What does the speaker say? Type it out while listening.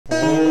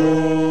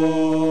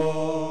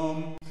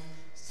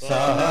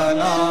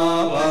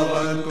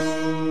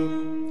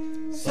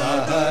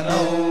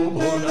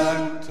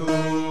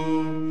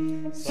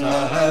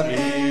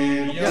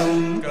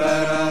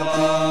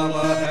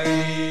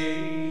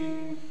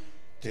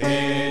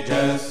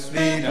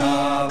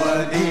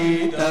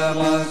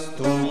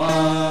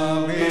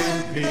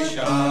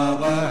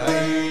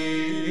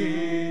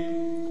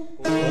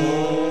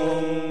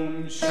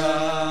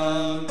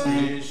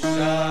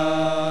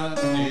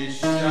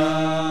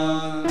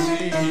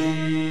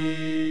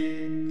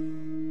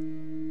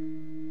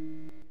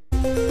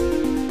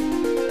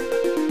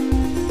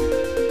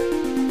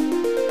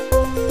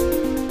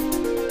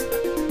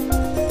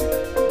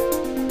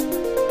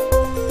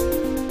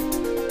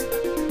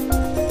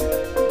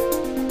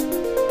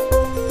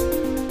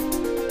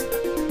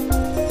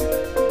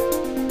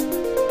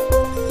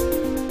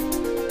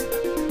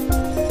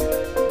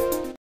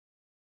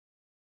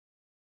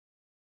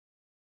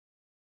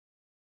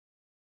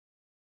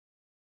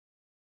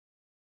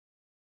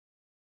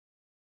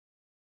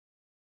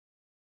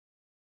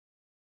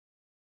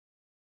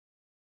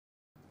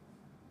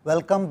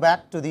Welcome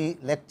back to the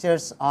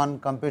lectures on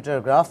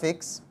computer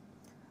graphics.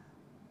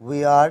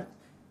 We are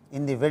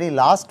in the very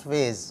last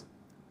phase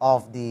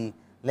of the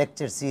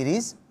lecture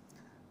series.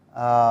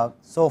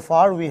 So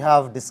far we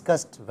have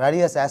discussed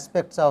various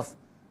aspects of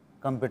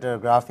computer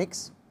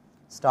graphics,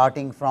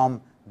 starting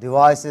from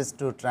devices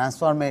to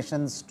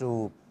transformations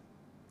to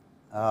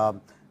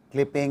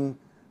clipping,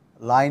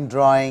 line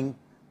drawing,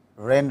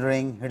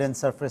 rendering, hidden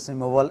surface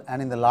removal,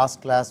 and in the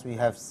last class we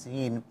have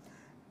seen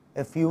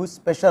a few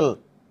special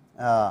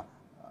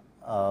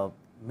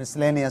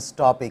miscellaneous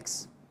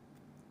topics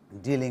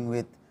dealing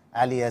with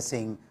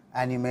aliasing,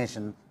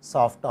 animation,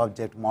 soft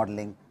object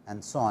modeling,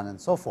 and so on and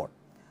so forth.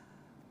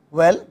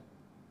 Well,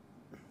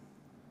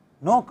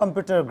 no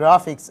computer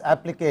graphics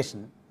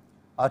application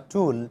or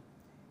tool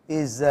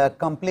is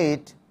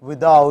complete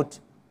without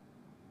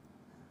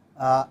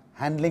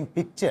handling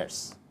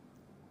pictures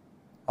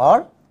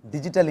or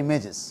digital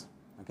images.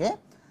 Okay?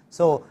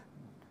 So,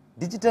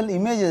 digital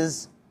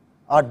images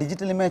or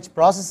digital image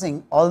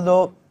processing,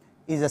 although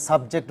is a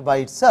subject by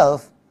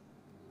itself,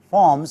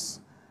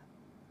 forms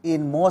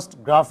in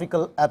most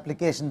graphical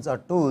applications or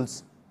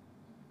tools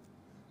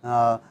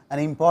an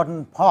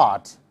important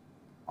part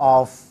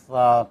of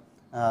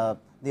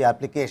the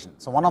application.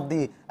 So, one of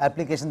the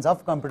applications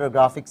of computer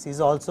graphics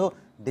is also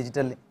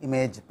digital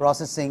image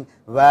processing,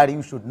 where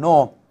you should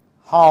know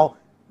how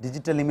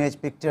digital image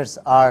pictures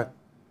are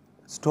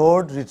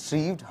stored,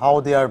 retrieved, how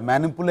they are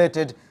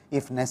manipulated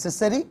if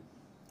necessary.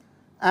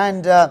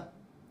 And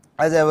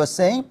as I was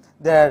saying,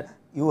 there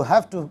you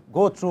have to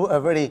go through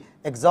a very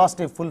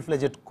exhaustive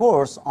full-fledged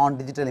course on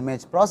digital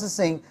image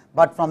processing,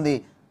 but from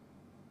the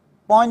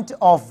point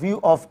of view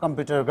of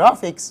computer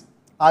graphics,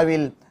 I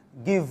will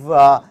give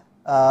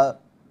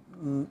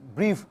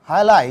brief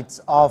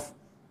highlights of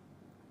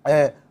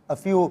a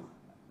few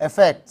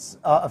effects,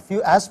 a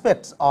few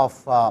aspects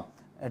of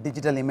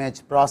digital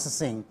image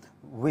processing,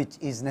 which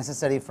is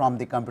necessary from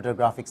the computer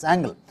graphics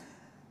angle.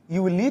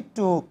 You will need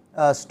to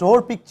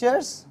store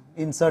pictures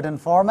in certain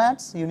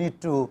formats. You need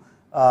to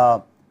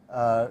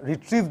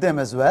retrieve them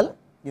as well.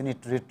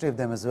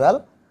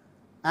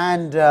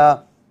 And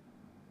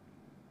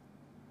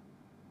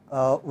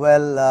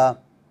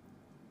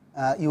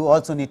you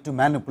also need to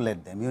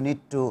manipulate them. You need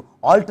to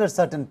alter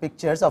certain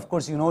pictures. Of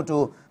course, you know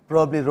to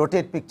probably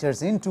rotate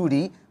pictures in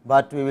 2D,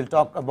 but we will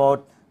talk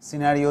about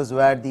scenarios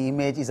where the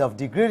image is of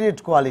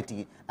degraded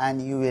quality,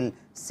 and you will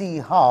see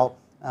how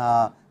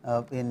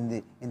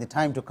in the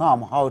time to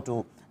come how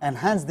to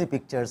enhance the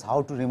pictures,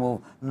 how to remove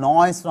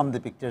noise from the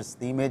pictures.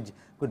 The image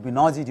could be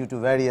noisy due to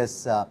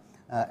various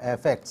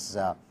effects,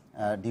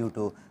 due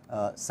to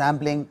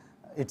sampling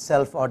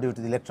itself or due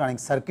to the electronic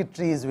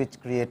circuitries which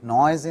create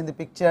noise in the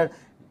picture.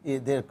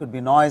 There could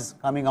be noise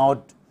coming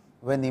out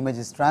when the image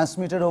is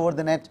transmitted over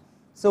the net.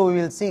 So, we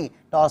will see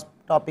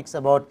topics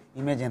about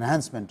image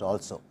enhancement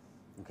also.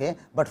 Okay.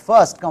 But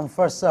first come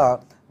first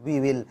serve,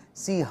 we will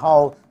see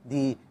how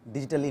the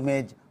digital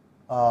image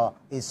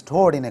is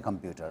stored in a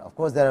computer. Of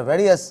course, there are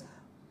various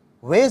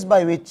ways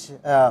by which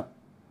or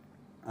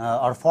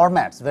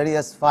formats,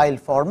 various file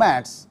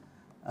formats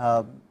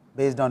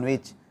based on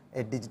which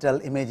a digital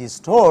image is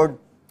stored,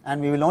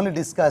 and we will only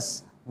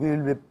discuss, we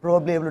will be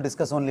probably able to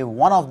discuss only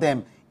one of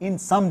them in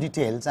some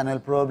details, and I will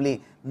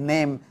probably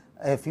name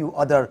a few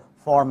other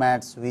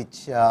formats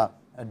which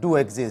do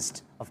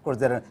exist. Of course,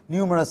 there are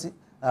numerous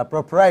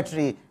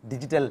proprietary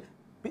digital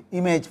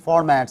image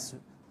formats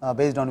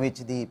based on which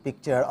the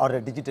picture or a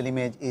digital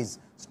image is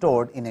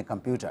stored in a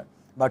computer.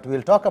 But we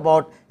will talk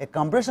about a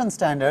compression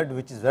standard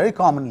which is very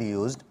commonly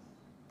used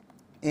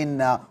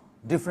in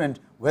different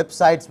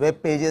websites,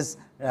 web pages,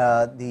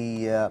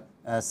 the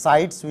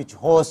sites which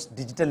host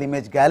digital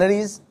image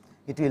galleries.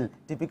 It will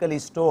typically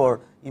store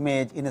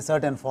image in a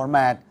certain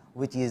format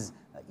which is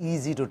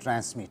easy to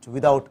transmit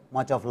without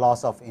much of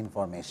loss of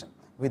information.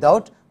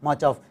 Without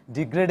much of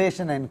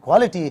degradation and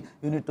quality,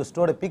 you need to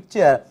store a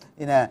picture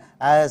in a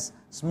as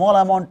small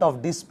amount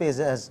of disk space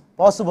as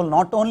possible,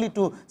 not only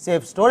to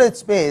save storage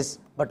space,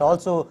 but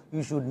also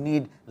you should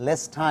need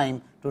less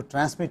time to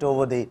transmit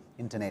over the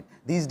internet.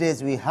 These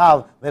days we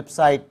have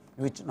website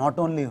which not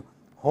only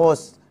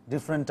hosts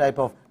different type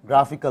of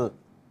graphical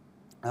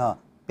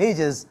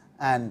pages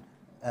and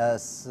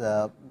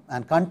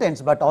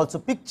contents, but also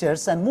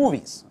pictures and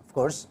movies, of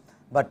course.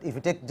 But if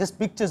you take just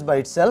pictures by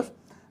itself,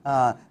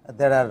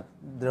 there are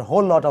a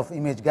whole lot of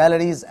image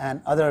galleries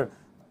and other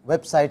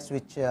websites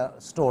which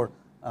store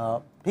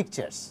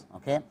pictures,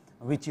 okay,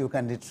 which you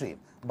can retrieve.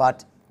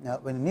 But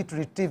when you need to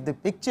retrieve the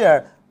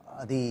picture,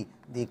 the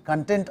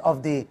content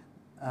of the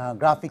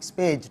graphics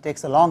page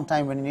takes a long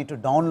time. When you need to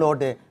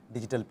download a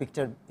digital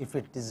picture, if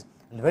it is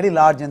very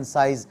large in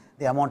size,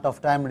 the amount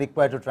of time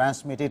required to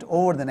transmit it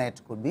over the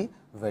net could be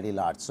very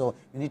large. So,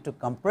 you need to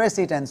compress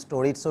it and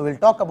store it. So, we will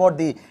talk about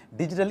the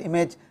digital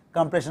image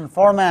compression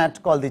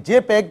format called the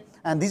JPEG,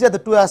 and these are the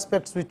two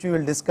aspects which we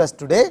will discuss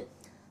today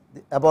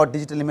about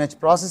digital image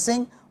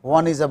processing.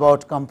 One is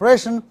about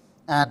compression,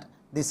 and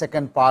the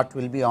second part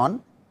will be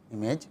on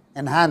image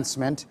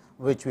enhancement,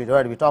 which we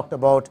talked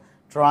about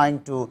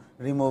trying to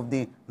remove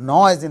the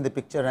noise in the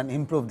picture and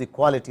improve the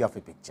quality of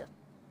a picture.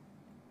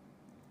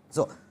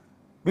 So,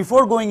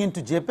 before going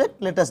into JPEG,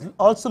 let us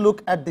also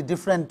look at the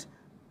different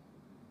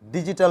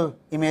digital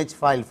image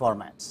file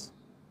formats.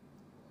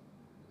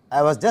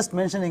 I was just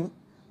mentioning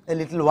a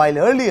little while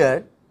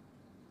earlier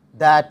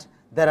that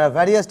there are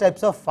various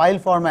types of file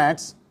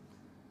formats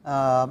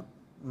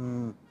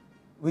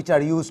which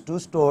are used to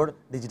store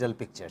digital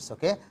pictures.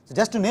 Okay. So,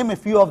 just to name a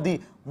few of the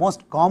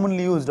most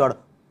commonly used or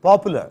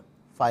popular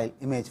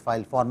image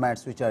file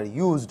formats which are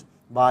used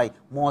by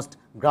most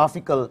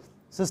graphical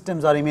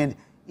systems or even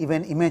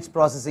image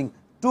processing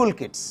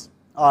toolkits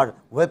or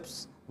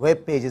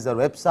web pages or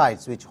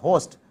websites which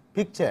host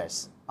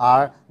pictures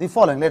are the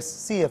following. Let us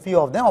see a few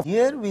of them.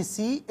 Here we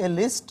see a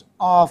list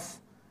of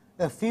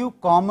a few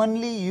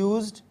commonly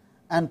used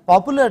and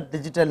popular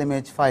digital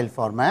image file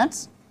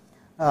formats.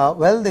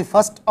 Well, the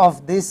first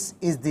of this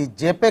is the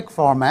JPEG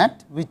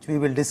format, which we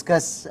will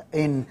discuss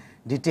in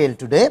detail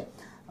today.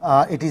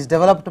 It is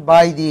developed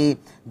by the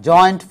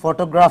Joint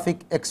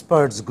Photographic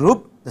Experts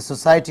Group. The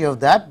society of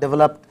that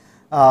developed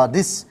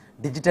this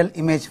digital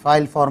image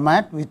file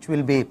format, which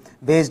will be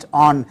based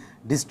on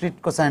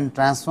discrete cosine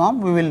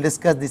transform. We will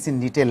discuss this in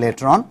detail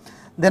later on.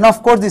 Then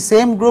of course, the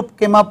same group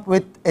came up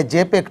with a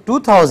JPEG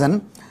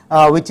 2000,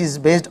 which is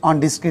based on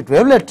discrete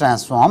wavelet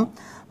transform.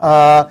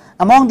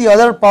 Among the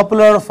other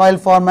popular file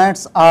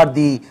formats are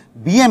the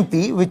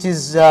BMP, which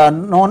is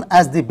known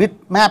as the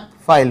bitmap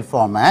file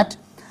format.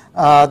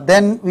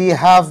 Then we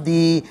have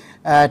the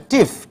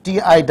TIFF,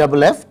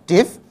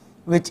 TIFF,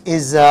 which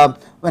is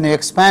when you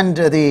expand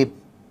the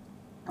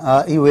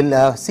you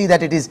will see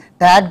that it is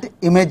tagged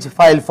image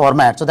file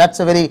format. So, that is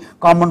a very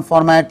common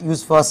format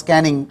used for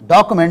scanning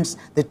documents,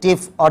 the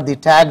TIFF or the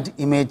tagged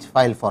image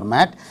file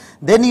format.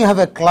 Then you have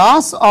a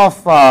class of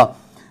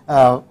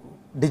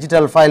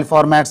digital file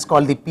formats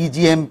called the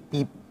PGM,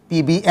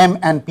 PBM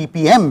and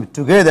PPM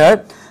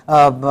together.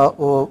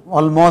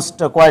 Almost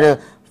quite a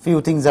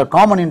few things are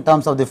common in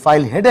terms of the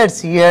file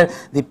headers here.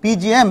 The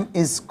PGM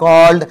is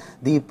called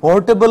the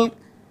portable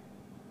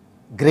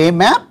gray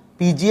map.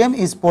 PGM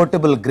is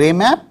portable gray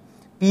map,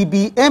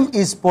 PBM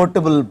is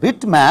portable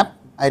bitmap.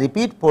 I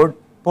repeat,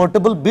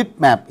 portable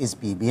bitmap is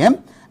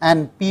PBM,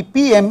 and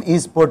PPM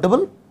is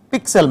portable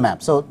pixel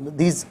map. So,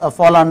 these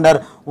fall under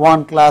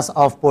one class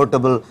of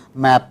portable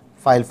map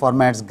file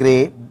formats,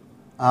 gray,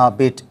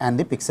 bit and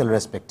the pixel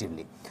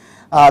respectively.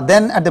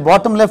 Then at the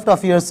bottom left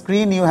of your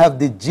screen you have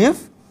the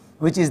GIF,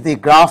 which is the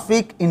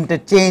graphic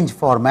interchange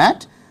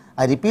format.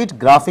 I repeat,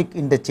 graphic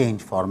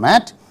interchange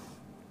format.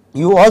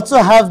 You also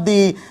have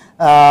the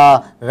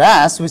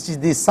RAS, which is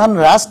the Sun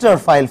raster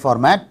file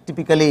format,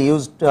 typically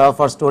used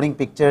for storing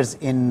pictures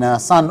in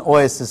Sun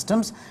OS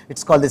systems. It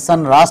is called the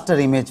Sun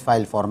raster image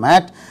file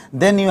format.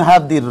 Then you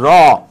have the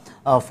RAW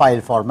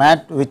file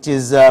format, which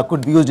is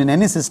could be used in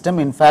any system.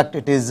 In fact,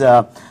 it is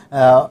a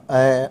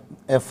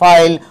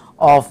file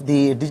of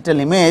the digital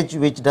image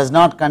which does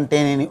not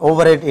contain any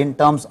overhead in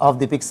terms of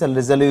the pixel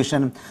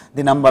resolution,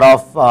 the number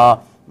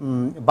of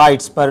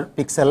bytes per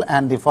pixel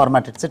and the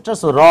format, etc.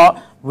 So,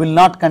 RAW will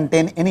not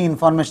contain any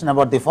information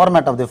about the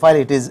format of the file.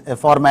 It is a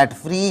format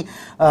free.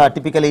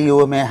 Typically,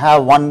 you may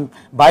have 1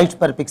 byte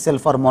per pixel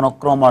for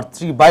monochrome or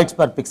 3 bytes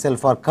per pixel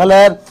for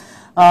color.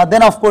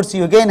 Then of course,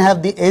 you again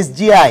have the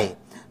SGI.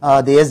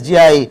 The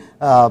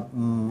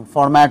SGI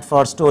format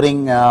for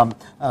storing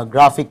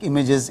graphic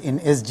images in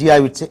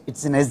SGI, which it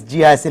is in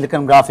SGI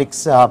Silicon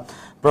Graphics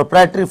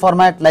proprietary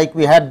format, like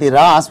we had the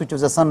RAS, which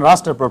was a Sun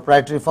raster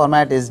proprietary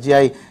format.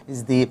 SGI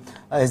is the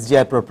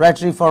SGI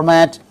proprietary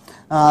format.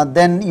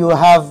 Then you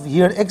have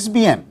here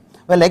XBM.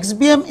 Well,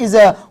 XBM is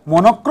a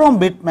monochrome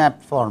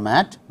bitmap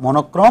format,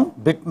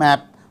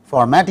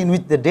 in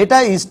which the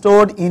data is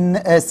stored in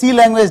a C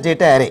language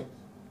data array.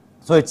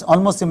 So, it is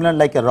almost similar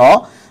like a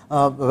RAW,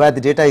 where the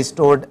data is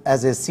stored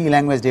as a C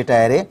language data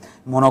array,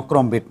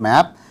 monochrome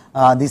bitmap.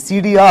 The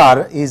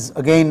CDR is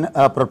again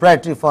a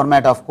proprietary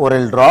format of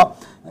CorelDRAW.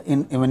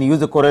 When you use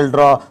the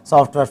CorelDRAW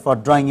software for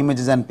drawing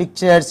images and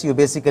pictures, you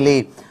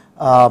basically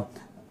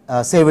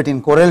save it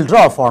in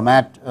CorelDRAW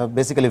format,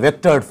 basically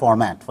vectored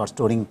format for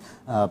storing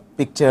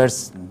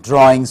pictures,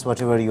 drawings,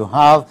 whatever you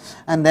have.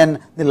 And then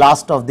the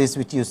last of this,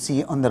 which you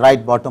see on the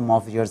right bottom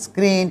of your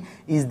screen,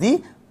 is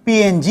the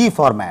PNG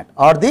format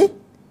or the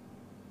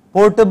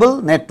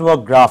portable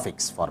network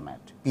graphics format.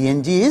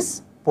 PNG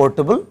is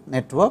portable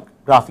network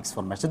graphics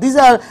format. So, these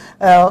are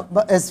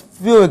a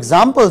few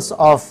examples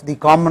of the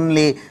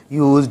commonly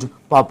used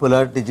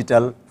popular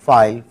digital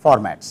file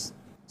formats.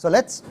 So,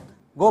 let us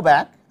go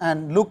back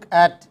and look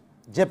at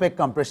JPEG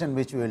compression,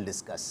 which we will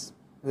discuss.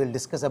 We will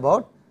discuss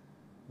about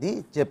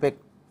the JPEG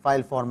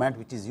file format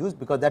which is used,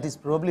 because that is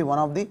probably one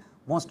of the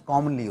most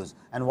commonly used.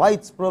 And why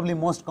it is probably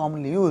most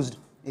commonly used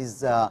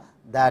is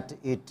that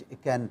it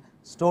can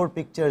store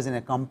pictures in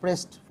a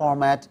compressed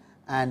format,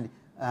 and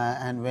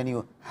when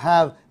you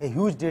have a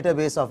huge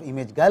database of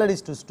image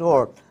galleries to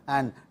store,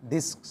 and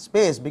disk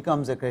space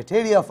becomes a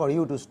criteria for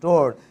you to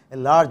store a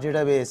large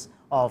database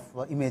of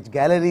image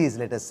galleries,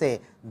 let us say,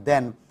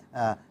 then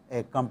a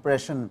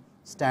compression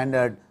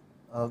standard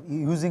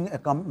using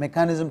a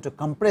mechanism to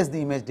compress the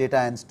image data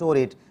and store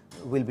it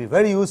will be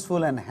very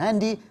useful and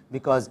handy,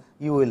 because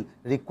you will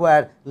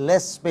require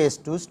less space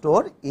to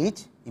store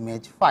each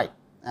image file,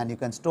 and you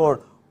can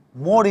store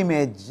more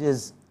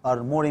images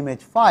or more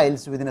image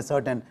files within a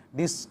certain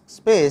disk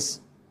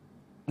space,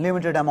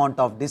 limited amount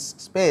of disk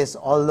space,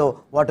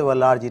 although whatever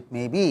large it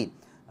may be.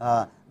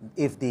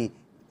 If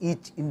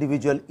each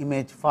individual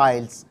image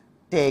files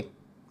take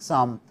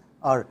some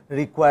or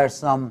require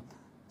some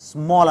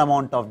small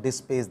amount of disk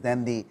space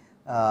than the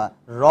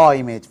raw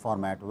image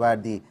format, where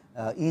the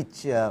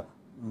each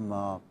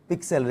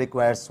pixel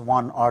requires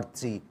 1 or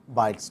 3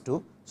 bytes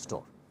to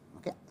store.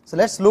 Okay. So,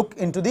 let us look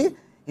into the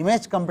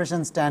image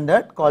compression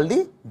standard called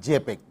the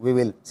JPEG. We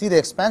will see the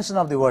expansion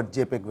of the word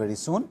JPEG very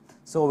soon.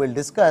 So, we will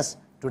discuss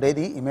today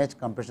the image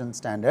compression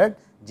standard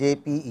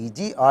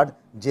JPEG or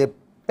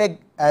JPEG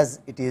as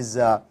it is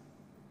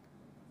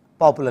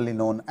popularly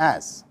known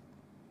as.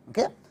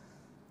 Okay.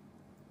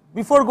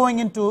 Before going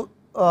into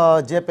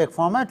JPEG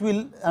format, we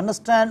will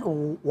understand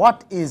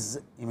what is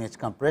image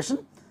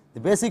compression. The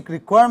basic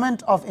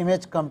requirement of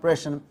image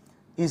compression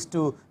is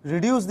to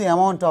reduce the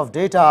amount of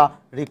data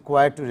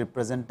required to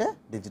represent a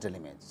digital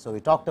image. So, we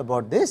talked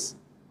about this,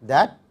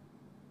 that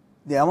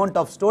the amount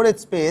of storage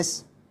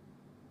space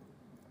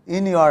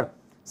in your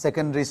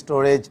secondary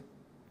storage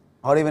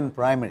or even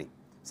primary,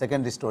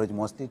 secondary storage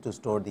mostly to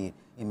store the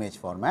image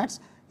formats,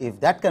 if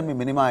that can be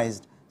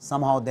minimized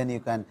somehow, then you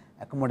can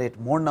accommodate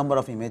more number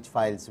of image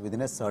files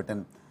within a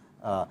certain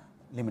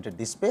limited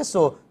disk space.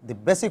 So, the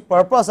basic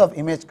purpose of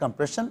image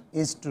compression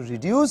is to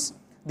reduce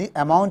the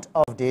amount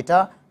of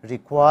data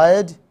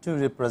required to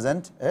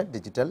represent a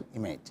digital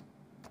image.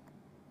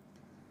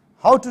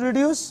 How to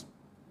reduce?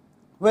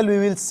 Well, we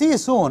will see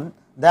soon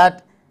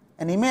that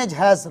an image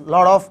has a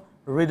lot of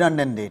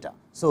redundant data.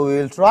 So, we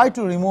will try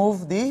to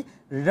remove the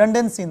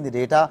redundancy in the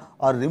data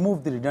or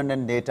remove the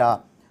redundant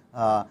data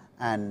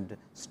and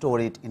store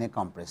it in a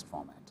compressed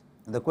format.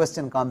 And the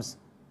question comes,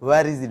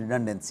 where is the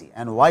redundancy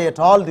and why at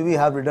all do we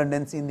have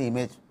redundancy in the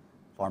image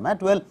format?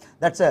 Well,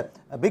 that is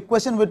a big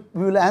question. We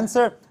will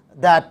answer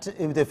that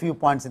with a few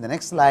points in the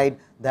next slide,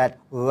 that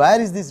where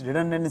is this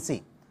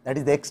redundancy, that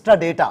is the extra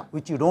data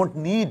which you do not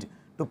need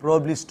to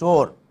probably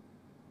store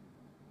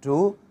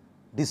to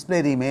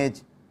display the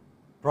image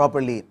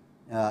properly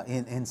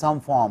in some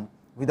form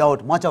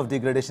without much of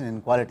degradation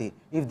in quality.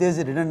 If there is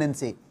a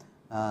redundancy,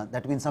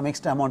 that means some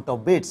extra amount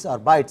of bits or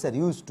bytes are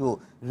used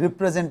to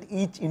represent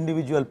each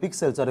individual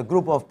pixels or a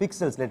group of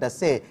pixels. Let us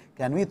say,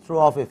 can we throw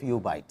off a few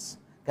bytes,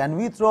 can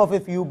we throw off a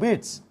few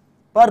bits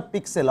per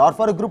pixel or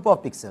for a group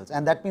of pixels,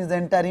 and that means the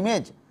entire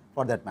image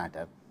for that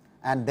matter,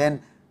 and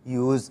then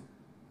use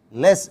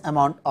less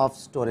amount of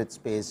storage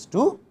space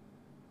to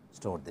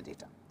store the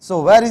data.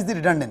 So, where is the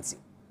redundancy?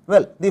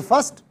 Well, the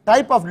first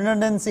type of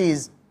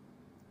redundancies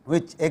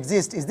which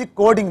exist is the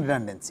coding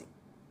redundancy.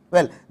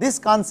 Well, this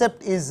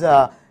concept is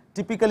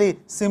typically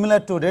similar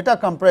to data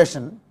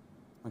compression.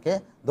 Okay.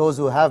 Those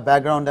who have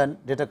background in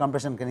data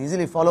compression can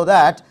easily follow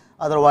that,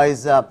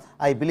 otherwise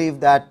I believe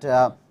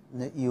that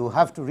you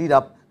have to read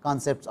up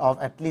concepts of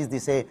at least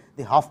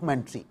the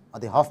Huffman tree or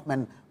the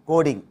Huffman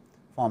coding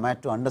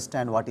format to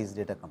understand what is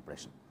data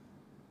compression.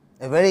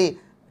 A very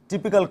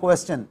typical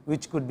question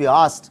which could be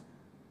asked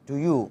to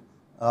you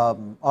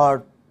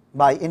or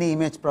by any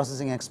image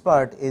processing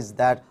expert is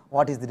that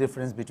what is the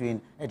difference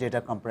between a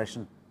data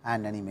compression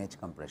and an image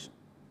compression.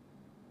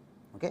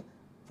 Okay.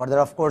 Further,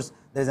 of course,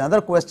 there is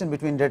another question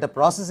between data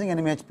processing and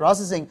image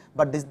processing,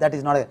 but that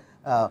is not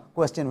a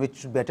question which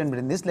should be attended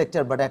in this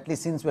lecture, but at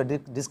least since we are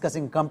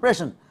discussing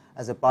compression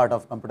as a part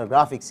of computer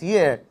graphics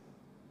here,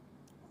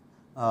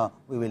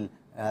 we will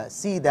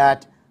see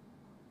that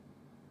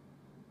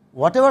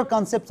whatever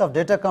concepts of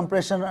data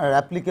compression are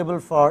applicable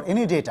for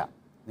any data.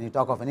 When you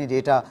talk of any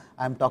data,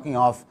 I am talking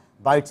of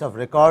bytes of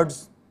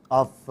records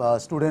of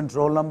student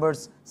roll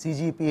numbers,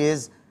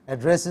 CGPAs,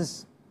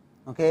 addresses,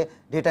 okay,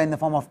 data in the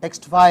form of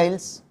text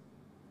files,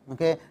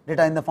 okay,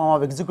 data in the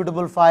form of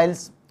executable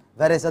files,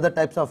 various other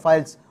types of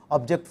files,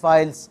 object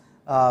files,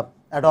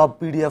 Adobe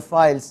PDF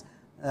files.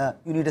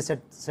 You need a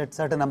set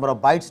certain number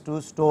of bytes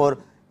to store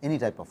any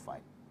type of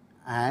file,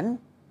 and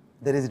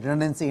there is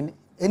redundancy in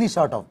any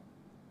sort of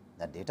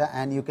that data,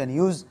 and you can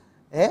use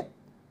a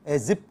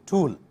zip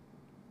tool,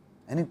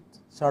 any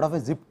sort of a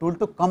zip tool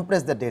to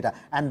compress the data,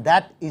 and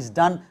that is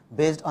done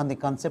based on the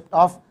concept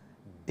of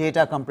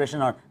data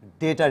compression or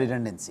data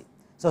redundancy.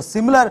 So,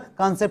 similar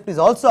concept is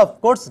also of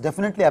course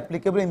definitely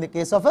applicable in the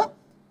case of a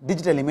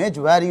digital image,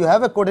 where you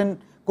have a coding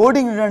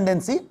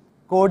redundancy,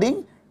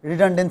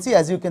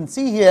 as you can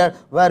see here,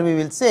 where we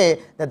will say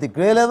that the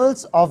gray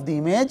levels of the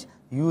image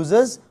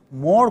uses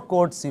more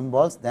code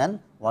symbols than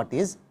what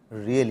is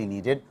really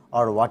needed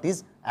or what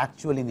is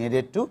actually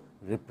needed to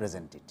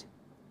represent it.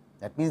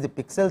 That means, the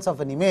pixels of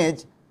an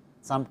image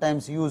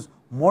sometimes use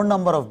more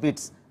number of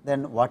bits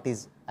than what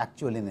is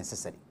actually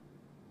necessary.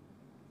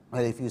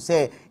 Well, if you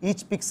say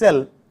each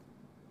pixel,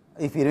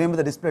 if you remember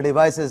the display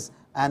devices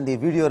and the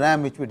video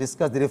RAM which we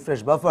discussed, the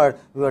refresh buffer,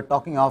 we were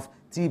talking of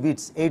 3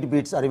 bits, 8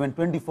 bits or even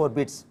 24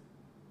 bits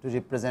to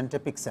represent a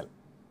pixel.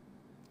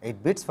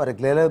 8 bits for a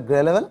gray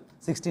level,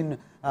 16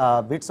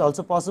 bits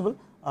also possible,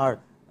 or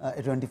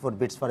 24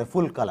 bits for a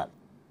full color.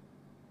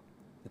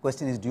 The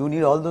question is, do you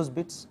need all those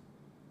bits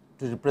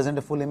to represent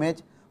a full image?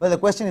 Well, the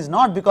question is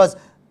not, because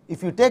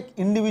if you take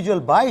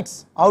individual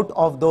bytes out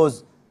of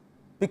those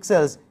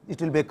pixels,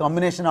 it will be a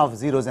combination of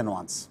zeros and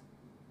ones.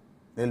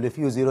 There will be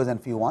few zeros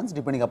and few ones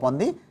depending upon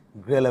the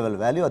gray level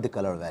value or the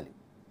color value.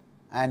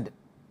 And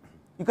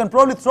you can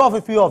probably throw off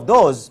a few of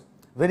those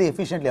very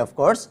efficiently, of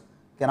course,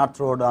 cannot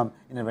throw them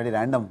in a very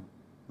random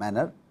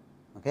manner,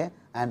 okay,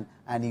 and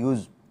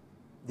use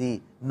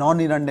the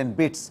non-redundant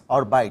bits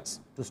or bytes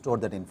to store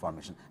that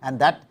information, and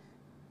that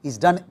is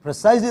done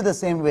precisely the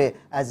same way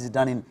as is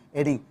done in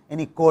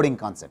any coding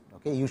concept.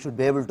 Okay. You should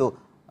be able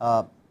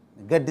to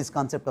get this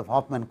concept of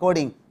Hoffman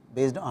coding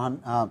based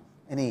on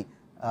any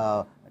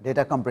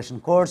data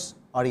compression course,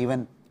 or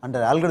even under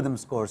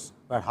algorithms course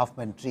where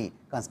Hoffman tree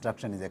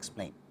construction is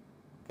explained.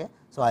 Okay.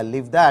 So, I will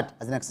leave that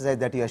as an exercise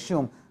that you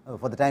assume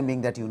for the time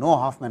being that you know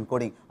Hoffman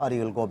coding, or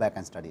you will go back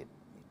and study it,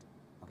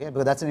 okay,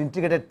 because that is an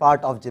integrated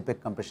part of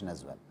JPEG compression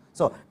as well.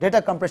 So,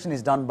 data compression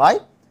is done by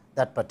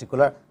that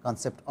particular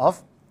concept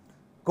of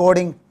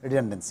coding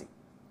redundancy.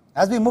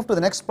 As we move to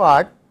the next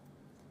part,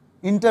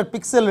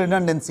 interpixel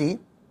redundancy,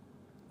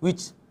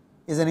 which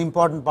is an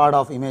important part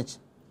of image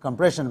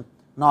compression,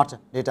 not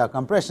data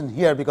compression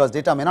here, because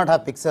data may not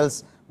have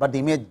pixels, but the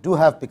image do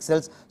have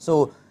pixels.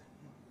 So,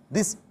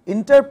 this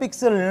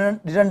interpixel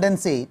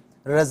redundancy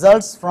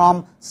results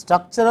from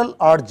structural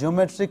or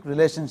geometric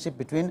relationship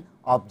between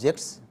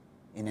objects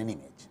in an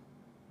image.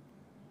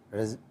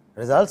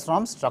 Results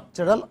from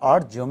structural or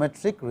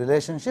geometric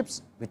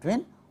relationships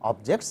between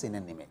objects in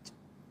an image.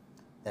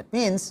 That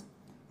means,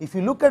 if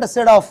you look at a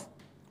set of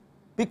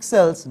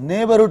pixels,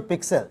 neighborhood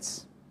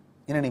pixels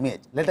in an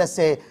image, let us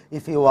say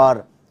if you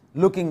are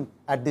looking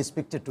at this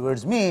picture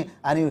towards me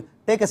and you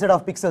take a set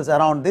of pixels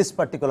around this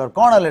particular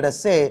corner, let us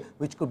say,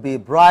 which could be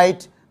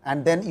bright,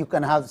 and then you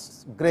can have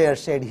grayer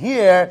shade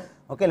here.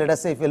 Okay, let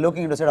us say if you are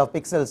looking into a set of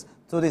pixels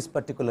through this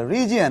particular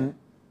region,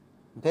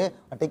 okay,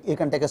 you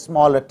can take a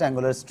small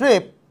rectangular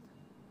strip,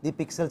 the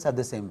pixels have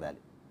the same value.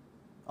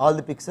 All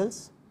the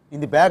pixels in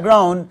the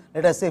background,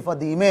 let us say for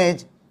the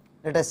image,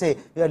 let us say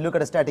you look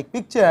at a static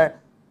picture,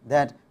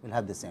 that will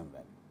have the same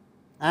value.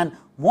 And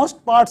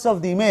most parts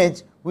of the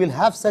image will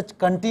have such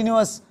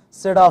continuous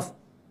set of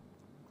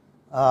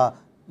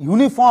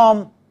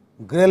uniform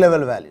gray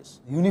level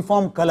values,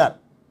 uniform color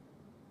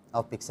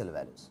of pixel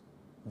values.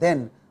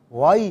 Then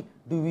why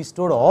do we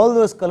store all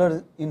those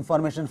color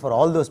information for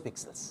all those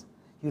pixels?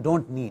 You do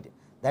not need it.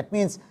 That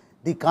means,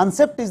 the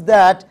concept is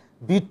that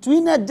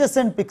between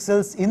adjacent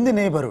pixels in the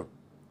neighborhood,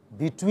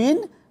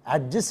 between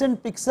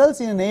adjacent pixels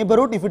in a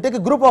neighborhood, if you take a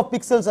group of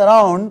pixels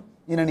around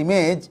in an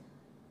image,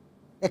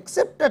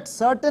 except at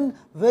certain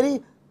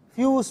very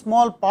few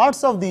small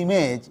parts of the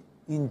image,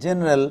 in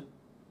general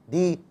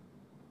the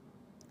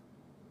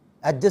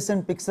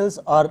adjacent pixels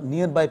or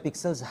nearby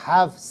pixels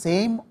have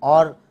same,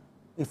 or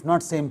if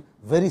not same,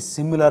 very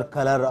similar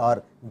color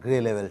or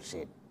gray level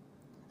shade.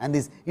 And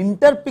this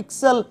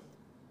interpixel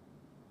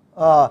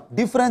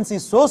difference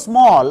is so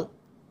small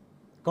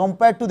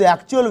compared to the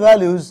actual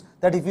values,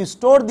 that if you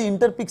store the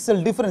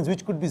interpixel difference,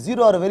 which could be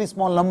 0 or a very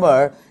small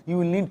number, you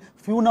will need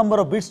few number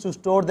of bits to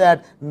store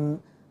that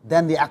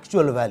than the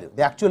actual value.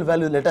 The actual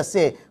value, let us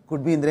say,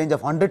 could be in the range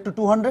of 100 to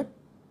 200,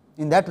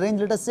 in that range,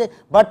 let us say.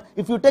 But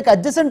if you take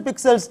adjacent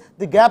pixels,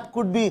 the gap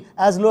could be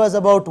as low as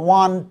about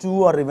 1, 2,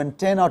 or even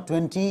 10 or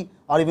 20,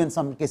 or even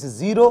some cases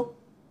 0.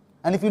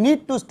 And if you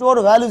need to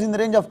store values in the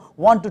range of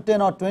 1 to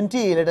 10 or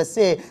 20, let us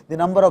say, the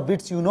number of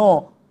bits you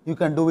know, you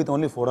can do with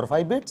only 4 or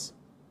 5 bits.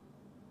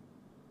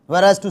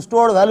 Whereas to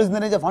store values in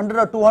the range of 100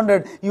 or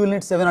 200, you will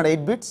need 7 or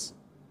 8 bits.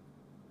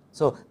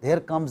 So, there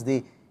comes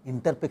the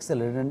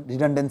interpixel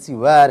redundancy,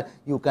 where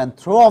you can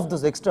throw off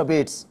those extra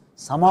bits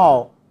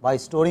somehow by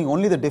storing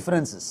only the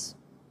differences,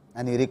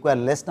 and you require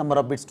less number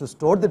of bits to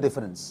store the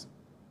difference.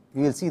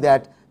 You will see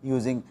that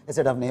using a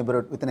set of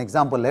neighborhood with an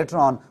example later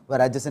on,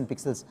 where adjacent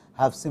pixels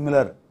have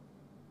similar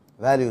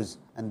values,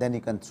 and then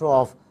you can throw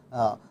off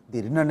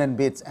the redundant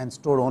bits and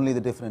store only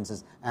the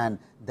differences, and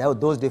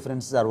those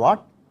differences are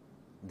what?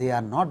 They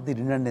are not the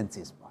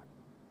redundancies part.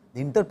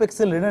 The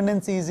interpixel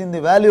redundancy is in the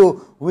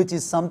value which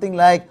is something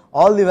like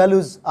all the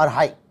values are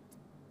high,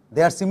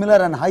 they are similar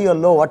and high or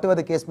low, whatever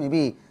the case may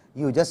be,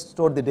 you just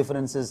store the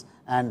differences,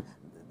 and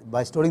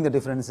by storing the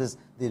differences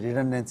the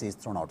redundancy is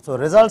thrown out. So,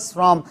 results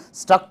from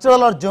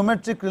structural or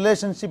geometric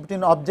relationship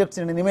between objects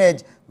in an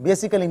image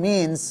basically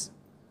means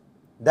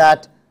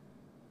that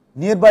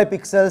nearby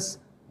pixels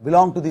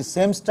belong to the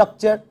same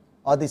structure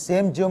or the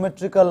same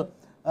geometrical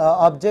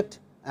object,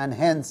 and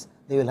hence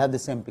they will have the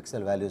same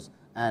pixel values,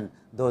 and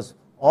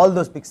all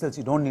those pixels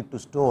you do not need to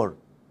store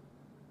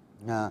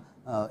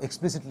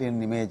explicitly in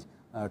an image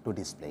to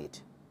display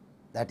it.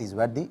 That is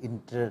where the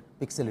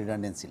interpixel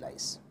redundancy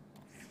lies.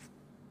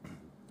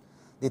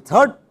 The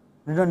third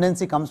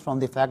redundancy comes from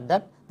the fact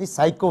that the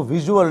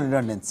psychovisual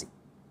redundancy.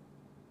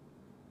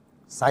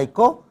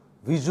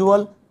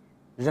 Psychovisual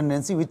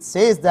redundancy, which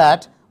says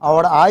that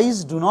our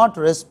eyes do not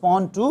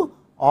respond to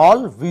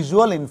all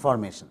visual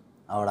information.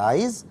 Our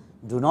eyes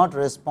do not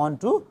respond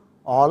to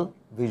all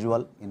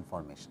visual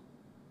information.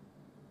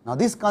 Now,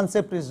 this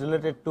concept is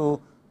related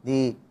to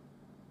the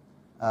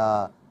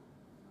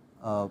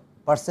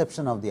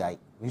perception of the eye,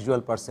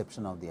 visual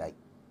perception of the eye.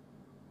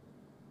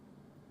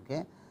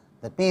 Okay.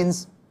 That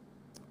means,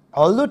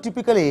 although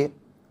typically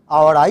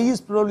our eye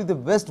is probably the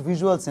best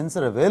visual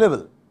sensor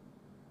available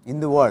in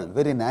the world,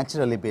 very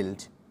naturally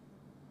built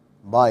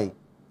by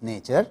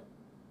nature.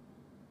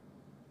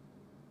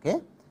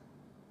 Okay.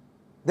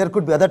 There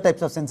could be other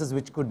types of sensors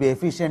which could be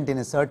efficient in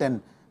a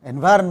certain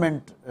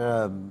environment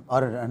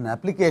or an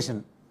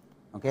application,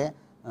 okay,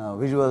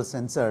 visual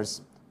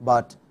sensors,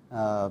 but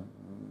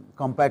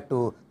compared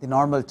to the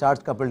normal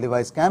charge coupled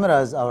device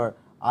cameras, our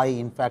eye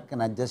in fact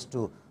can adjust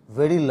to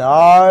very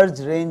large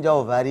range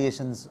of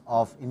variations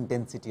of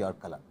intensity or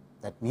color.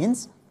 That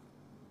means,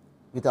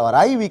 with our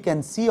eye we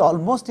can see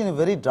almost in a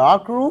very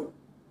dark room,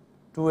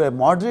 to a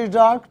moderate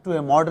dark, to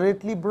a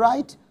moderately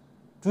bright,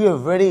 to a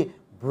very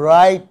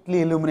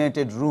brightly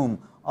illuminated room,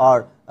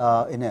 or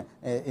in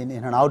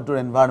an outdoor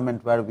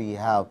environment where we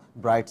have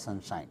bright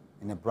sunshine.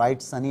 In a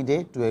bright sunny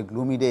day to a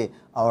gloomy day,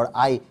 our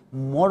eye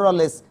more or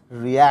less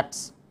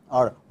reacts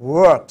or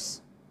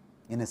works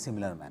in a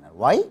similar manner.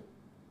 Why?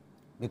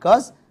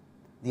 Because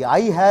the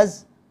eye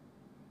has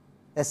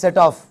a set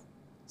of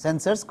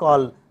sensors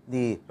called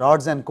the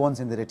rods and cones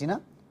in the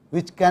retina,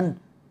 which can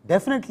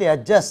definitely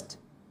adjust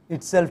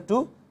itself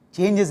to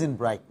changes in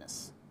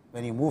brightness.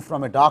 When you move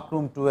from a dark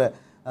room to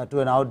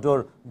an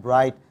outdoor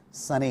bright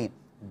sunny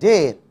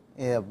day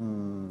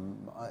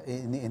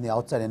in the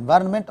outside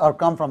environment, or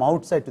come from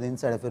outside to the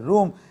inside of a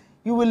room,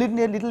 you will need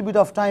a little bit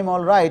of time,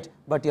 all right,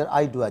 but your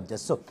eye do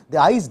adjust. So, the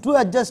eyes do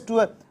adjust to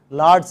a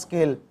large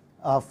scale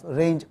of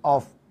range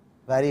of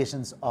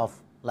variations of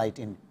light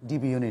in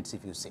dB units,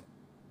 if you say.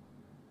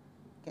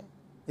 Okay.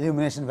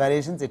 Illumination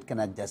variations it can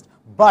adjust,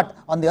 but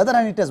on the other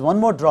hand it has one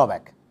more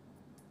drawback.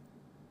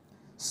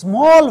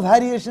 Small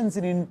variations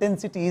in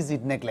intensity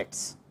it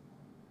neglects.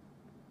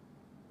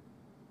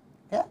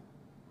 Okay.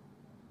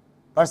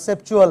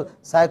 Perceptual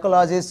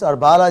psychologists or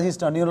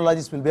biologists or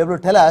neurologists will be able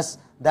to tell us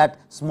that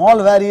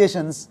small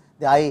variations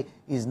the eye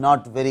is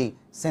not very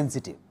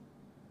sensitive.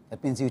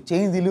 That means, you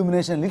change the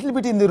illumination a little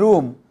bit in the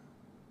room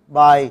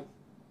by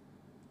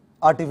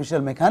artificial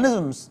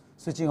mechanisms,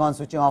 switching on,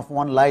 switching off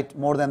one light,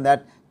 more than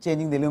that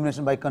changing the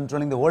illumination by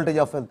controlling the voltage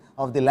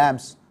of the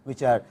lamps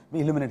which are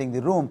illuminating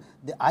the room,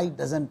 the eye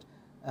does not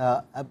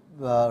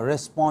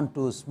respond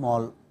to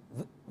small,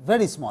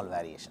 very small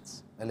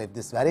variations. Well, if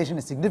this variation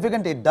is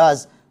significant it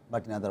does,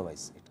 but in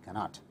otherwise it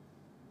cannot.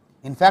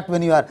 In fact,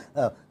 when you are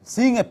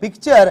seeing a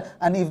picture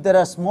and if there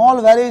are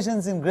small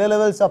variations in gray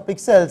levels of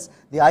pixels,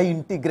 the eye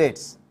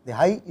integrates, the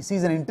eye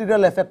sees an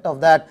integral effect of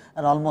that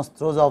and almost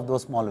throws off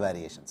those small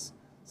variations.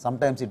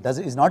 Sometimes it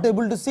is not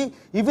able to see,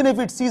 even if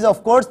it sees,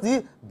 of course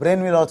the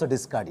brain will also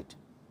discard it.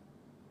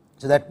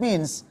 So, that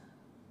means,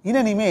 in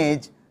an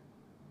image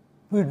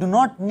we do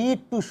not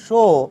need to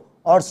show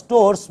or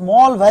store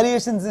small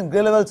variations in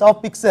gray levels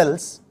of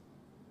pixels,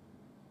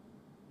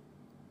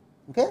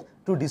 okay,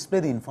 to display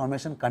the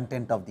information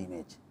content of the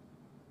image.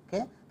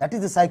 Okay. That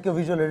is the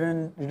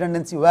psychovisual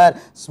redundancy, where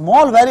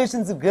small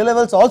variations in gray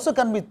levels also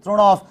can be thrown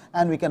off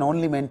and we can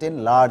only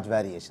maintain large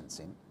variations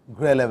in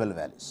gray level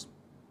values.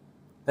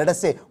 Let us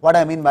say what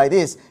I mean by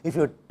this. If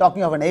you are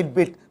talking of an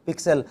 8-bit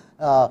pixel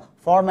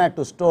format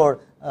to store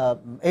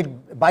 8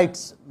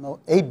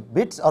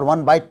 bits or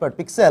 1 byte per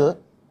pixel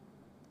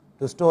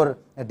to store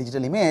a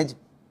digital image,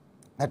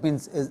 that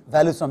means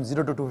values from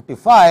 0 to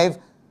 255.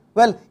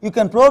 Well, you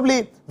can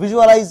probably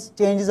visualize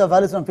changes of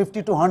values from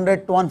 50 to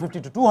 100 to 150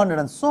 to 200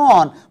 and so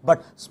on,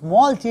 but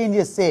small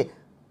changes, say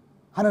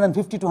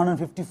 150 to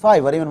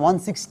 155 or even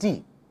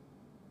 160,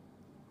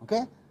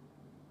 okay,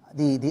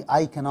 the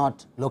eye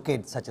cannot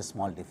locate such a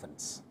small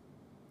difference.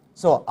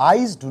 So,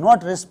 eyes do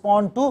not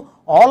respond to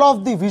all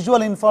of the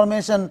visual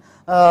information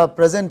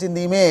present in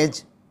the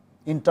image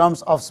in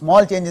terms of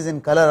small changes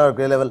in color or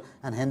gray level,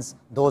 and hence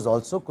those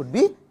also could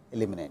be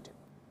eliminated.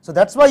 So,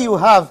 that is why you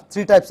have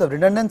 3 types of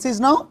redundancies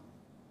now,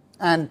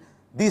 and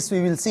this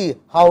we will see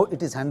how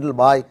it is handled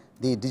by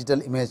the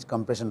digital image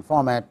compression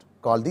format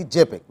called the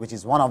JPEG, which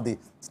is one of the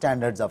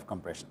standards of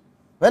compression.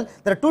 Well,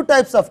 there are 2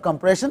 types of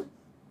compression.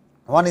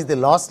 One is the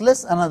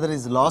lossless, another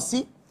is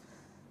lossy.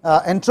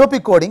 Entropy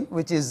coding,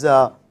 which is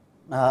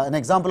an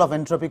example of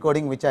entropy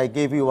coding which I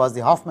gave you was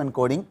the Hoffman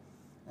coding,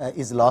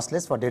 is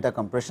lossless for data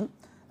compression,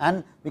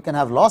 and we can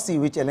have lossy,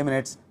 which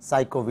eliminates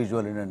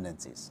psychovisual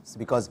redundancies,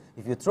 because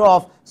if you throw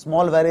off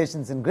small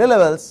variations in gray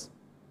levels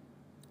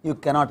you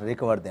cannot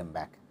recover them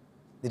back.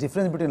 The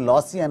difference between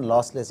lossy and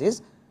lossless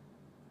is,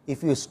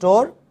 if you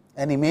store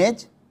an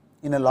image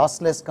in a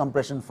lossless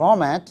compression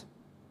format,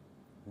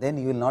 then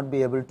you will not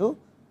be able to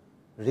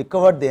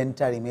recover the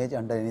entire image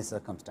under any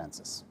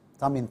circumstances.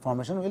 Some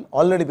information will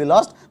already be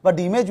lost, but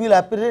the image will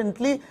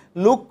apparently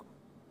look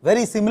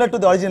very similar to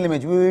the original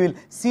image. We will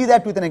see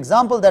that with an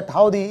example, that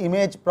how the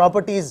image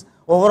properties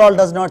overall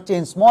does not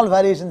change. Small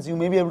variations you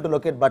may be able to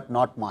locate, but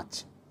not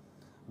much.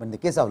 But in the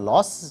case of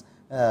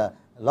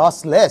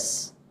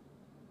lossless,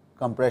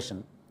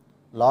 compression,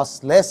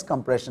 lossless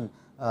compression,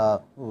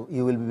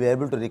 you will be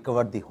able to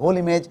recover the whole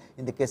image.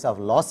 In the case of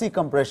lossy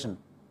compression,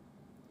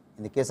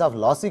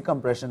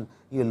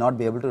 you will not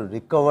be able to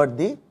recover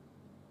the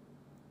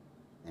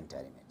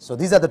entire image. So,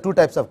 these are the two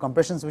types of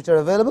compressions which are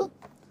available,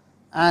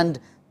 and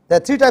there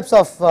are three types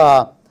of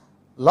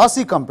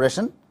lossy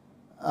compression: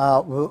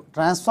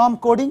 transform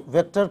coding,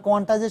 vector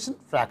quantization,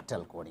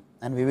 fractal coding.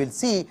 And we will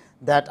see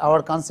that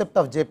our concept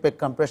of JPEG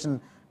compression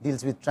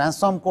deals with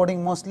transform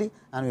coding mostly,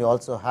 and we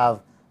also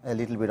have a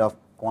little bit of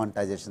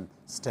quantization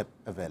step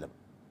available.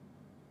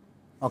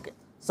 Okay.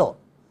 So,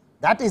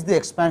 that is the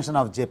expansion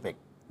of JPEG.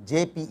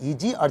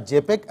 JPEG or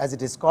JPEG as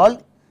it is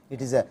called,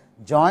 it is a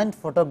Joint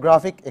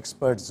Photographic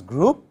Experts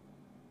Group,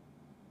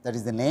 that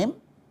is the name,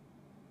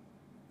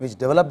 which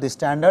developed the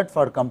standard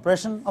for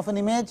compression of an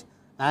image,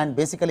 and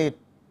basically it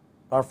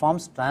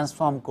performs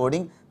transform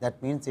coding.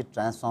 That means, it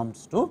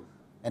transforms to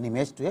an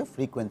image to a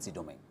frequency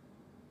domain.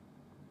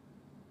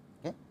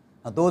 Okay.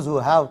 Now, those who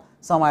have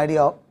some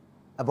idea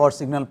about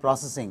signal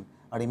processing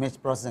or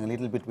image processing a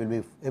little bit will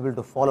be able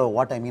to follow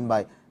what I mean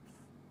by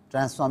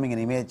transforming an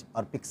image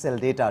or pixel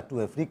data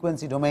to a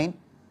frequency domain.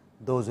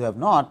 Those who have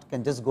not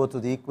can just go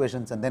through the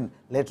equations and then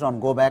later on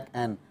go back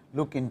and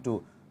look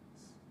into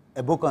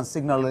a book on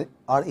signal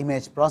or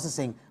image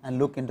processing and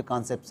look into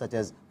concepts such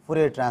as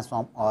Fourier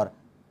transform or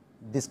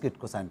discrete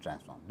cosine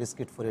transform,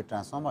 discrete Fourier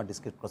transform or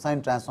discrete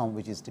cosine transform,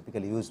 which is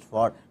typically used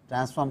for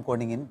transform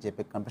coding in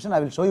JPEG compression. I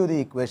will show you the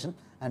equation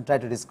and try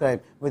to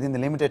describe within the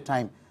limited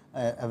time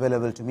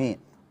available to me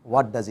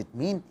what does it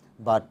mean,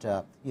 but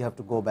you have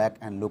to go back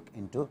and look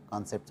into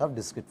concepts of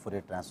discrete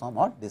Fourier transform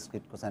or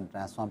discrete cosine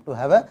transform to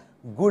have a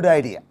good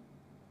idea.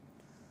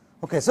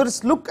 Okay, so, let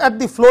us look at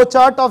the flow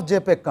chart of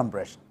JPEG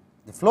compression.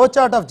 The flow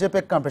chart of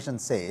JPEG compression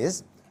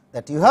says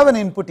that you have an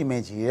input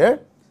image here,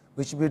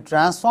 which will be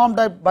transformed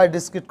by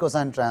discrete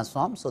cosine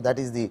transform. So, that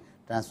is the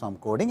transform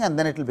coding, and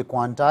then it will be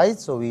quantized.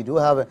 So, we do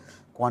have a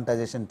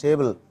quantization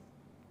table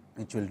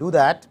which will do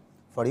that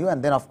for you,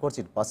 and then of course,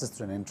 it passes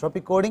through an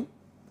entropy coding,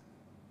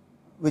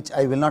 which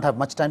I will not have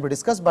much time to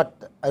discuss,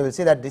 but I will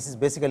say that this is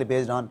basically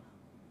based on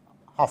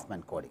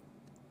Hoffman coding,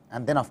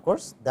 and then of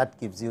course, that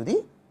gives you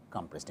the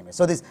compressed image.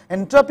 So, this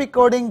entropy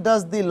coding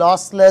does the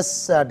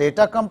lossless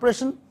data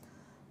compression,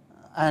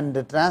 and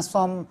the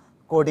transform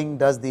coding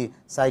does the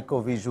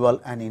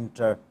psychovisual and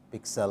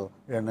interpixel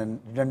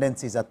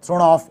redundancies are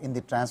thrown off in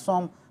the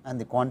transform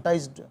and the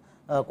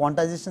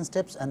quantization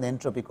steps, and the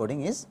entropy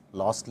coding is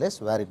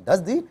lossless, where it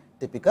does the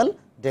typical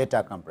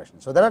data compression.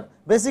 So, there are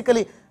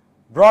basically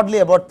broadly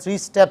about 3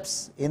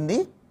 steps in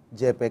the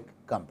JPEG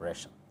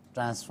compression: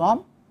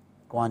 transform,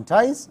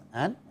 quantize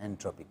and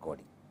entropy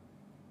coding.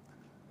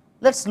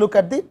 Let us look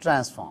at the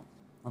transform.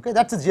 Okay,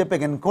 that is a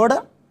JPEG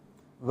encoder,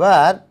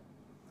 where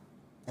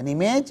an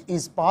image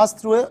is passed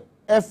through a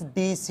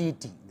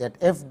FDCT. That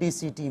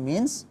FDCT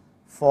means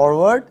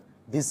forward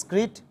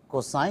discrete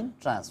cosine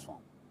transform.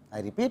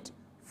 I repeat,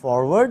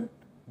 forward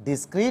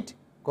discrete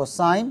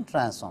cosine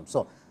transform.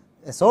 So,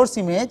 a source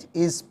image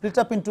is split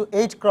up into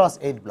 8 cross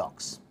 8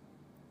 blocks.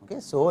 Okay,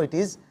 so, it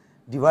is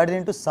divided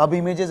into sub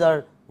images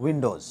or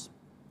windows.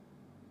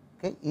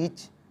 Okay,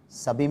 each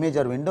sub image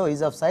or window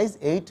is of size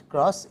 8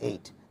 cross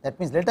 8. That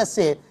means, let us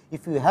say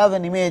if you have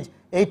an image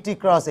 80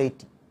 cross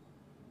 80,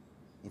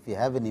 if you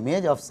have an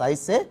image of size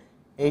say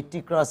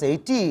 80 cross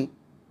 80,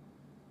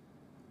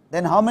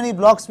 then how many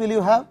blocks will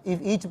you have?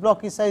 If each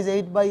block is size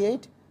 8 by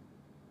 8,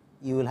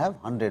 you will have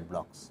 100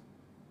 blocks.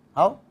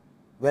 How?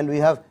 Well, we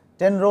have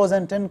 10 rows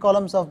and 10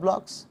 columns of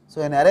blocks.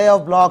 So, an array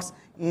of blocks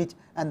each,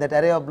 and that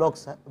array of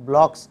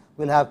blocks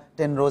will have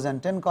 10 rows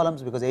and 10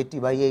 columns, because 80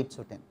 by 8,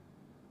 so 10.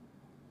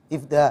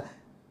 If the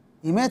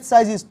image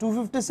size is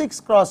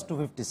 256 cross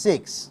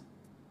 256,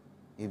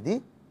 if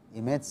the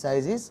image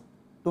size is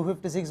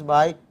 256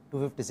 by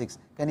 256,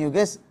 can you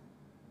guess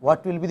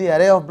what will be the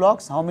array of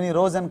blocks? How many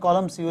rows and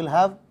columns you will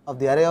have of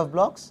the array of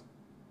blocks?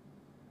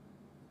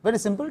 Very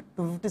simple,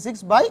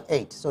 256 by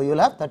 8. So, you will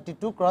have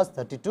 32 cross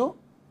 32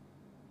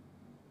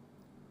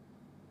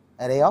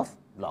 array of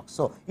blocks.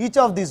 So, each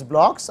of these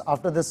blocks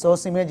after the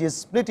source image is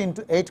split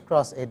into 8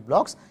 cross 8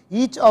 blocks.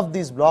 Each of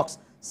these blocks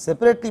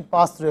separately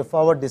pass through a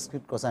forward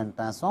discrete cosine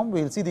transform.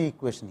 We will see the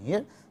equation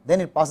here.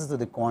 Then it passes through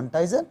the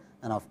quantizer,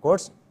 and of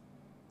course,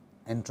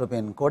 entropy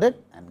encoded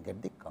and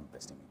get the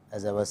compressed image.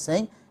 As I was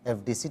saying,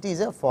 FDCT is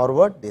a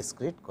forward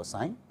discrete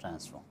cosine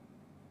transform.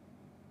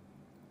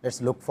 Let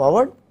us look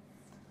forward.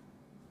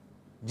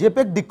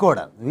 JPEG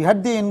decoder. We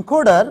had the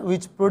encoder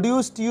which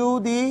produced you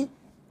the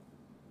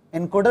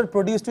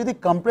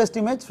compressed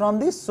image from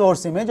the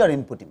source image or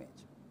input image.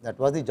 That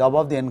was the job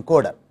of the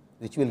encoder,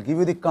 which will give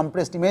you the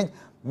compressed image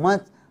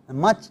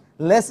much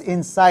less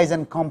in size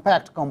and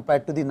compact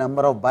compared to the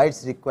number of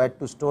bytes required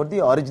to store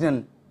the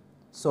original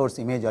source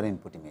image or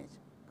input image.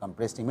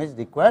 Compressed image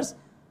requires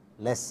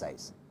less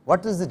size.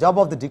 What is the job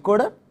of the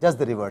decoder? Just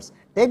the reverse.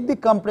 Take the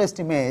compressed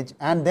image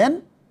and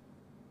then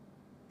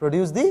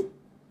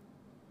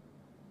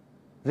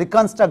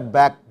reconstruct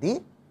back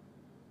the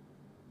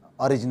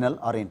original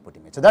or input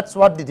image. So, that is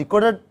what the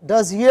decoder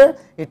does here.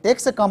 It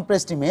takes a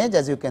compressed image,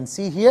 as you can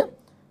see here,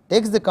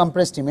 takes the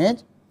compressed image.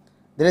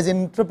 There is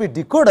entropy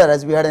decoder,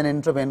 as we had an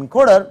entropy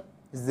encoder.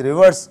 This is the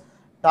reverse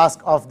task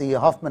of the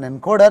Hoffman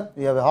encoder.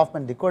 We have a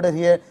Hoffman decoder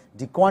here,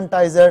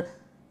 dequantizer.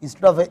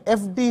 Instead of a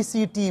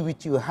FDCT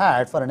which you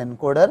had for an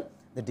encoder,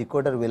 the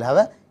decoder will have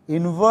a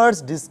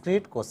inverse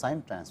discrete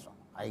cosine transform.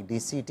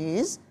 IDCT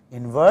is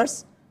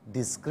inverse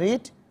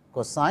discrete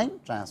cosine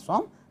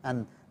transform,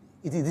 and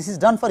this is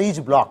done for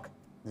each block.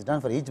 It is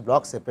done for each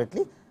block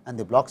separately, and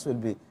the blocks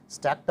will be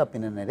stacked up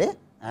in an array,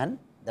 and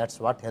that is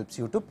what helps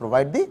you to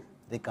provide the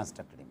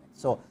reconstructed image.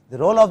 So, the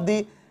role of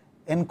the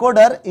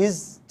encoder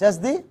is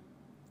just the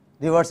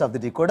reverse of the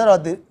decoder, or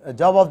the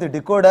job of the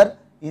decoder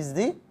is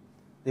the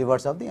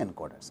reverse of the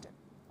encoder step.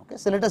 Okay.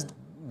 So, let us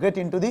get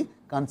into the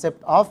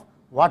concept of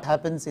what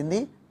happens in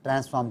the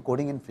transform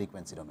coding in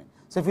frequency domain.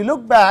 So, if you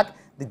look back,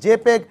 the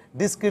JPEG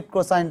discrete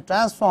cosine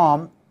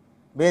transform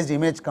based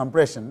image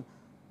compression,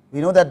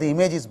 we know that the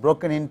image is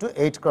broken into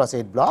 8 cross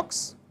 8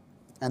 blocks,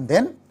 and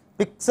then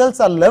pixels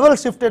are level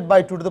shifted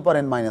by 2 to the power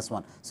n minus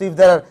 1. So, if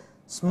there are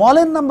small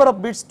n number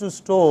of bits to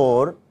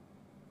store,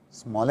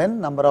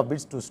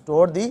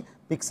 the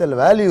pixel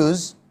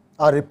values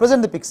or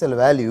represent the pixel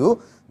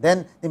value,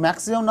 then the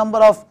maximum number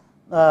of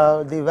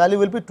the value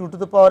will be 2 to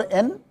the power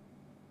n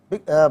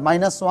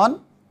minus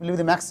 1 will be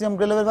the maximum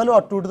level value,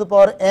 or 2 to the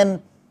power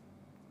n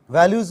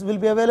values will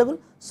be available.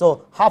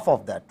 So, half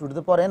of that 2 to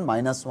the power n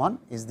minus 1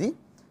 is the.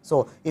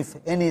 So, if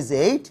n is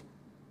 8,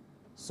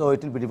 so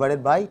it will be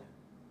divided by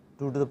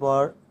 2 to the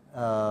power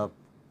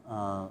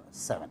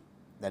 7,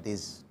 that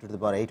is 2 to the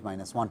power 8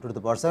 minus 1, 2 to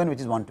the power 7, which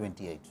is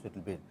 128. So, it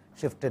will be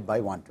shifted by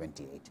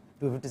 128,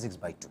 256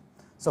 by 2.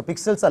 So,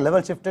 pixels are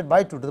level shifted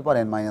by 2 to the power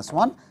n minus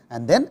 1,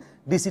 and then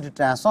DCT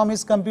transform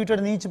is computed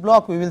in each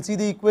block. We will see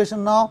the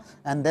equation now,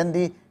 and then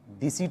the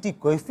DCT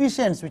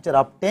coefficients which are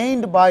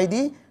obtained by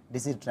the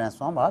DCT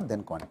transform are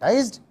then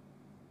quantized,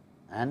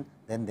 and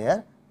then they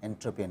are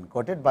entropy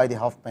encoded by the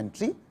Hoffman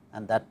tree,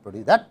 and that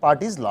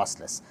part is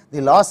lossless.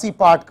 The lossy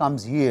part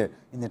comes here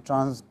in the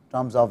terms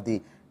of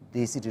the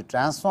DCT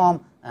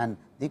transform and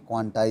the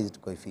quantized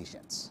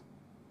coefficients.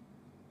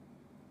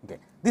 Okay.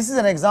 This is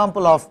an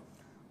example of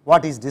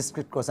what is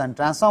discrete cosine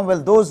transform.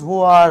 Well, those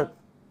who are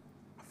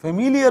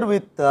familiar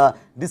with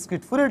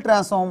discrete Fourier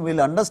transform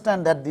will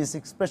understand that this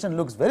expression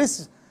looks very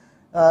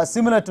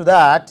similar to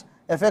that.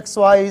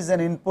 Fxy is an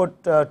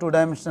input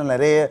two-dimensional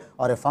array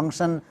or a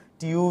function.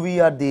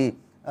 TuV are the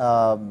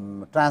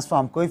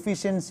transform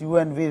coefficients. U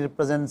and V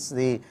represents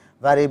the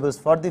variables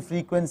for the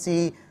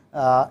frequency.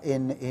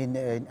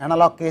 In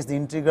analog case, the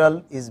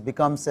integral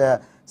becomes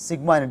a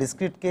sigma. In a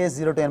discrete case,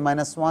 0 to n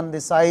minus 1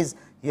 the size.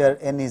 Here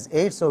n is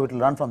 8, so it will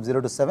run from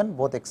 0 to 7,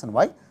 both x and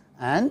y,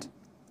 and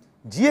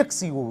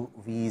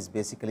GXUV is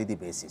basically the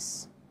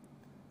basis.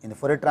 In the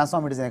Fourier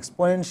transform, it is an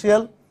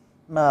exponential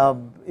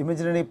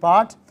imaginary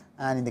part,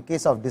 and in the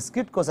case of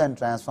discrete cosine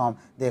transform,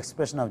 the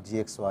expression of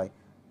GXY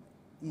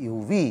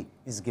UV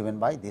is given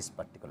by this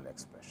particular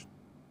expression.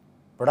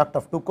 Product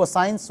of two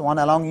cosines, one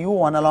along u,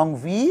 one along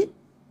v,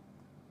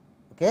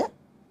 okay,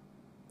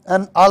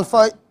 and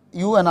alpha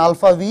u and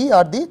alpha v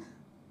are the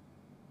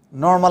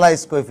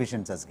normalized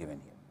coefficients as given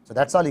here. So,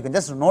 that is all. You can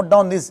just note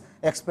down this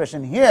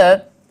expression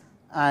here,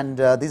 and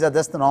these are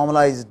just the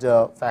normalized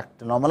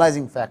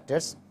normalizing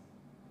factors.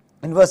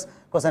 Inverse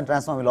cosine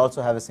transform will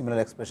also have a similar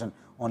expression,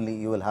 only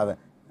you will have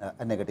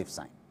a negative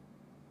sign.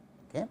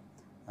 Okay.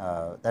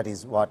 That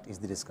is what is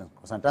the discrete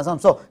cosine transform.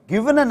 So,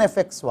 given an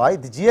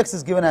fxy, the gx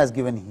is given as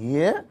given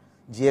here,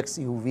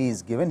 gxuv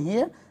is given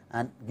here,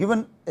 and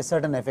given a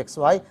certain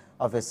fxy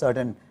of a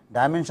certain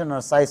dimension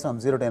or size from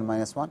 0 to n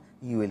minus 1,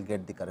 you will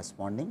get the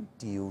corresponding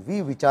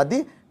TuV, which are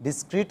the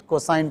discrete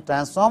cosine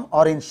transform,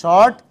 or in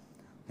short,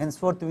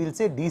 henceforth we will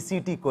say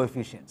DCT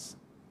coefficients.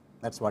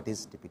 That is what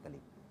is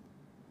typically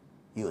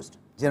used.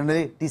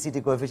 Generally,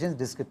 DCT coefficients,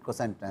 discrete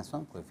cosine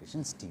transform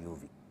coefficients,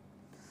 TuV.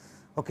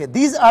 Okay,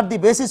 these are the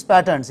basis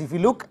patterns. If you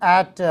look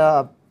at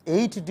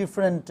 8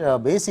 different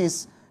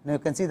bases, you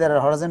can see there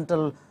are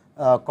horizontal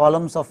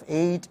columns of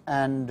 8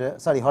 and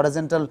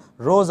horizontal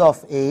rows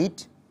of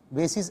 8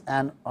 bases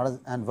and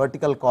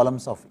vertical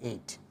columns of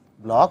 8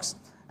 blocks,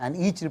 and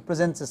each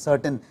represents a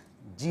certain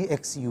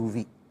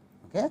GXUV.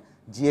 Okay.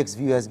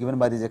 GXV is given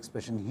by this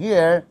expression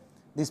here.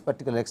 This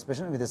particular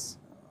expression, with this,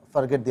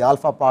 forget the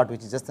alpha part,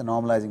 which is just the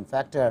normalizing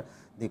factor.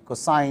 The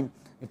cosine,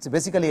 it is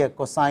basically a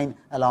cosine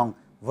along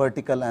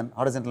vertical and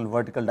horizontal and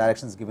vertical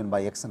directions given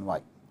by x and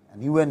y,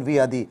 and u and v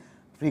are the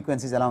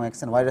frequencies along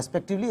x and y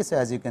respectively. So,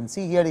 as you can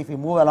see here, if you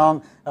move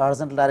along a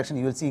horizontal direction,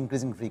 you will see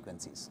increasing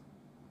frequencies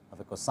of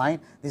a cosine.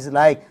 This is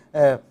like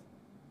a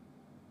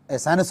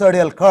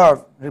sinusoidal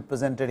curve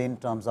represented in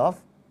terms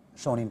of,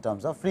 shown in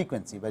terms of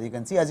frequency, but you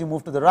can see as you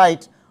move to the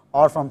right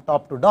or from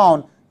top to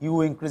down, u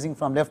increasing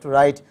from left to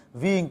right,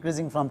 v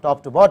increasing from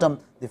top to bottom,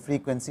 the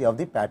frequency of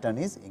the pattern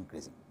is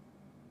increasing.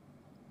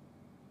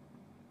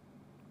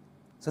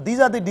 So,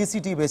 these are the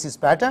DCT basis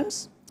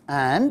patterns,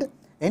 and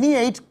any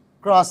 8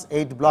 cross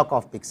 8 block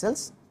of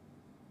pixels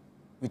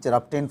which are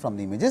obtained from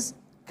the images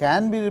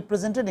can be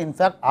represented, in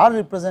fact are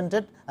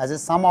represented as a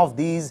sum of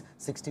these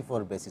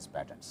 64 basis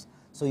patterns.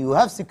 So, you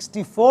have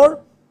 64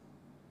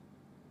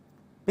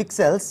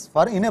 pixels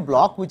for in a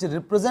block which is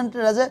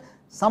represented as a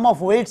sum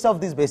of weights of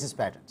these basis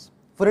patterns.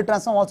 Fourier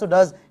transform also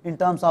does in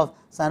terms of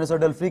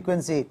sinusoidal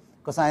frequency,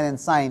 cosine and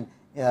sine,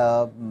 e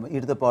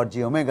to the power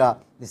j omega,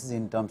 this is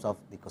in terms of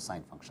the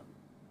cosine function.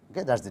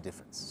 Okay, that is the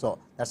difference. So,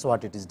 that is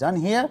what it is done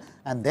here,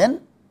 and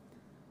then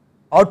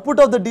output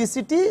of the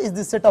DCT is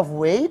the set of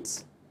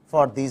weights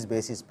for these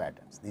basis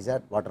patterns. These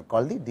are what are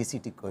called the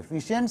DCT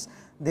coefficients.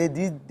 The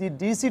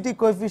DCT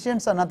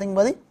coefficients are nothing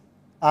but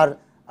are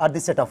the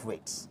set of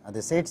weights, are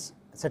the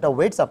set of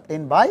weights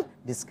obtained by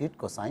discrete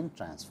cosine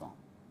transform,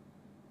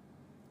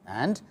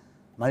 and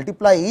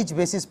multiply each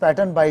basis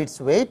pattern by its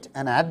weight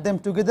and add them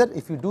together.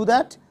 If you do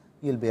that,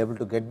 you will be able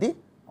to get the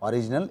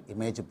original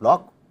image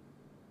block,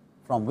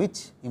 from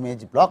which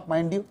image block,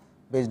 mind you,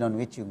 based on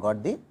which you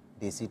got the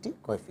DCT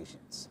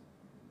coefficients.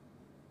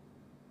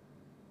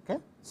 Okay.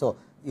 So,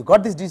 you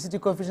got these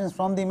DCT coefficients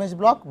from the image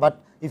block,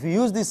 but if you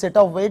use this set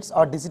of weights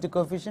or DCT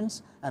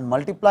coefficients and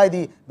multiply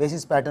the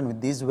basis pattern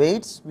with these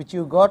weights which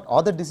you got,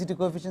 or the DCT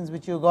coefficients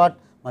which you got,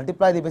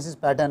 multiply the basis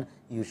pattern,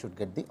 you should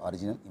get the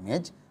original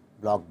image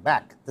block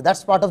back. So, that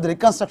is part of the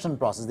reconstruction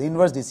process, the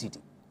inverse DCT,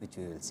 which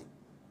we will see.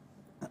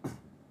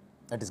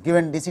 That is,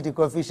 given DCT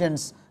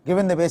coefficients,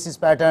 given the basis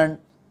pattern,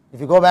 if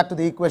you go back to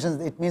the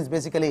equations, it means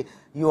basically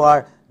you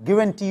are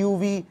given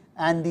TUV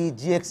and the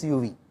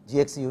GXUV.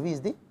 GXUV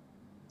is the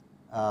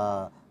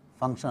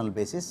functional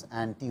basis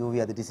and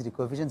TUV are the DCT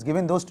coefficients.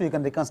 Given those two, you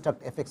can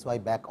reconstruct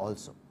fxy back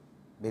also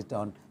based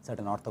on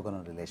certain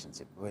orthogonal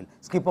relationship. We will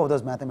skip over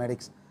those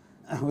mathematics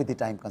with the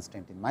time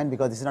constraint in mind,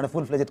 because this is not a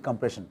full fledged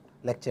compression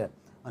lecture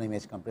on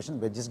image compression,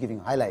 we are just giving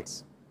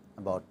highlights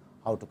about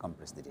how to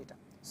compress the data.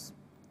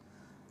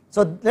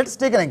 So, let us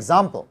take an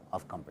example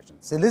of compression.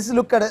 So, let us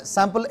look at a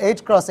sample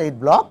 8 cross 8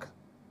 block.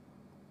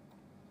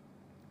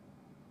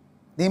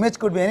 The image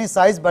could be any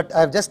size, but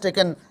I have just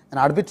taken an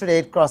arbitrary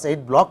 8 cross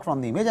 8 block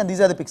from the image, and these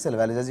are the pixel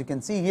values. As you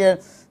can see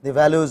here, the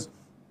values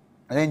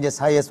range as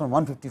high as from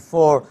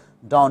 154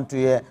 down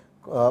to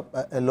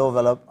a low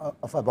value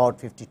of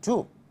about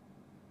 52.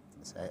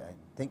 I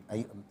think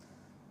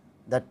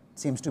that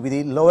seems to be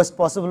the lowest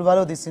possible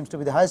value, this seems to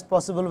be the highest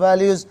possible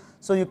values.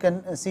 So, you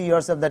can see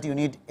yourself that you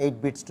need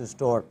 8 bits to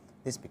store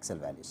these pixel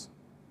values.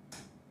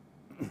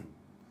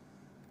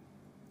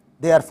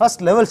 They are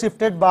first level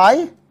shifted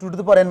by 2 to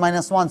the power n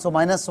minus 1. So,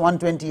 minus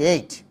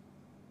 128,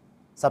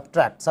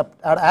 subtract,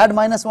 add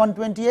minus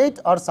 128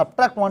 or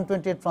subtract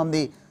 128 from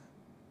the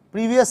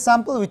previous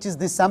sample, which is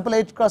this sample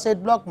 8 cross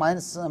 8 block,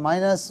 minus 1.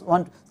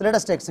 So, let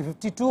us take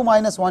 52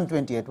 minus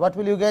 128, what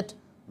will you get?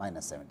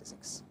 Minus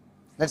 76.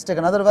 Let us take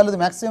another value, the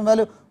maximum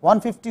value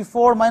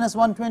 154 minus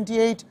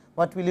 128,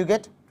 what will you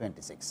get?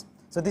 26.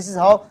 So, this is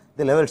how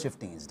the level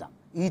shifting is done.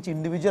 Each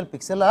individual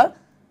pixel are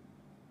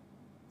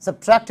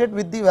subtracted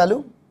with the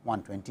value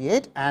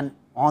 128, and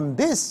on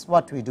this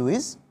what we do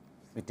is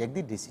we take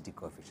the DCT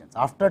coefficients.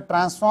 After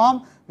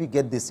transform, we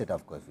get this set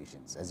of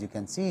coefficients. As you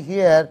can see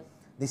here,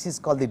 this is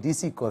called the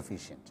DC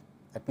coefficient.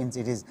 That means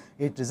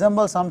it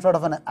resembles some sort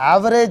of an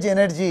average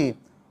energy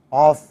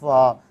of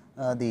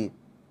the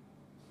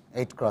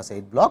 8 cross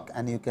 8 block,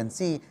 and you can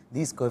see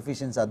these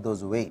coefficients are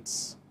those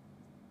weights,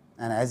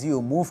 and as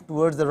you move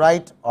towards the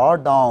right or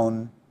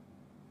down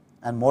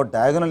and more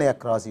diagonally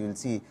across, you will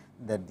see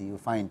that you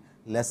find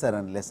lesser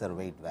and lesser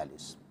weight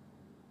values.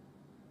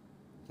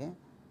 Okay.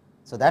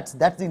 So, that is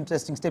the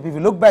interesting step. If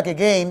you look back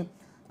again,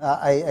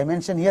 I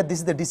mentioned here this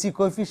is the DC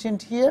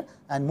coefficient here,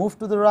 and move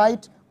to the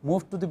right,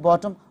 move to the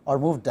bottom or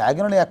move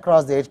diagonally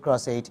across the 8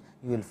 cross 8,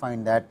 you will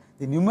find that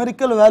the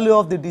numerical value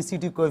of the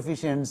DCT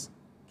coefficients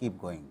keep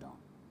going down.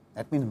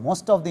 That means,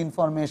 most of the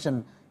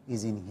information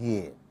is in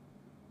here.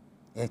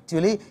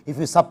 Actually, if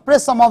you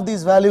suppress some of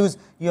these values,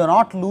 you are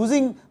not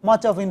losing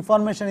much of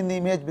information in the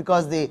image,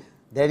 because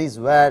that is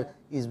where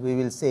we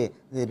will say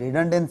the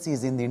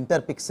redundancies in the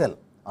interpixel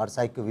or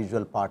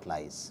psychovisual part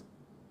lies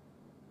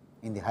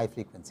in the high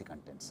frequency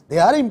contents. They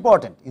are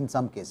important in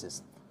some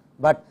cases,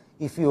 but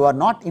if you are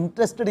not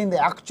interested in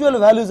the actual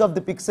values of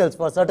the pixels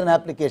for certain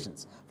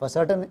applications, for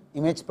certain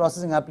image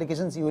processing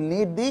applications, you will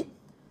need the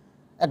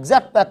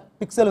exact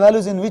pixel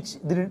values in which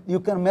you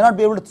may not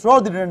be able to throw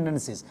the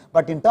redundancies,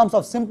 but in terms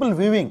of simple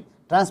viewing,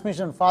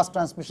 transmission, fast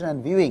transmission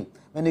and viewing,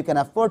 when you can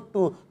afford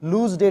to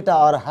lose data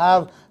or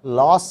have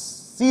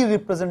lossy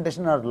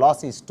representation or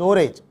lossy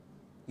storage,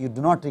 you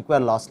do not require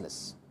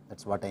lossless. That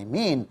is what I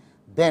mean.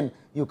 Then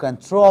you can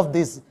throw off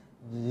this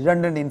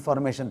redundant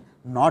information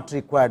not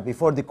required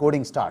before the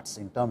coding starts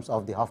in terms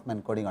of the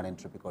Huffman coding or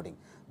entropy coding.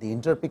 The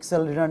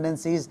interpixel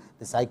redundancies,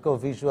 the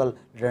psychovisual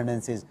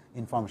redundancies,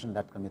 information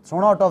that can be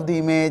thrown out of the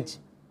image,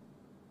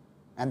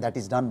 and that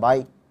is done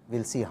by, we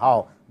will see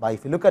how, by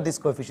if you look at this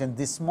coefficient,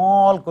 these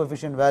small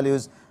coefficient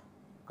values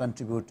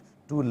contribute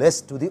to less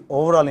to the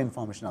overall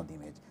information of the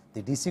image.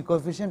 The DC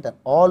coefficient and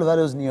all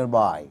values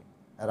nearby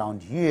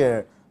around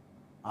here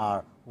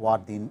are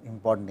what the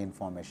important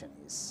information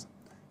is.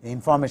 The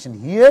information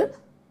here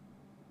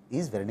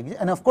is very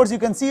negligible, and of course, you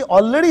can see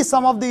already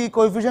some of the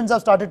coefficients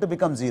have started to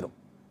become 0.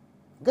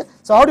 Okay.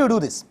 So, how do you do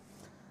this?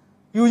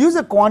 You use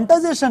a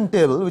quantization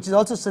table, which is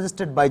also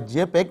suggested by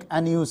JPEG,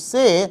 and you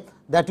say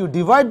that you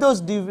divide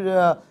those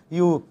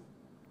you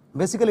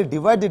basically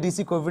divide the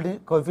DC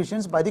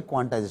coefficients by the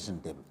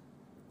quantization table.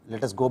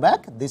 Let us go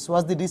back. This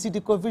was the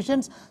DCT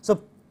coefficients.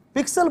 So,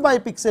 pixel by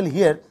pixel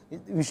here,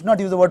 we should not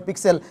use the word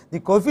pixel, the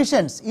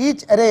coefficients,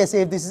 each array,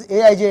 say if this is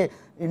Aij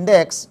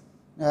index,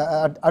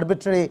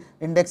 arbitrary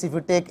index, if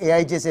you take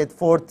Aij say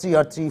 4 3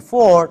 or 3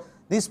 4,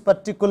 this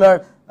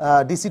particular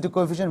DCT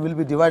coefficient will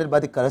be divided by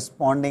the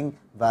corresponding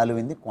value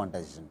in the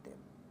quantization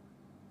table.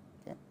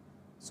 Okay.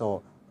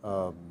 So,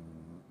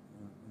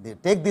 they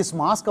take this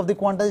mask of the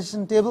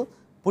quantization table,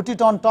 put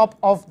it on top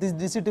of these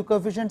DCT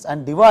coefficients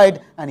and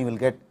divide, and you will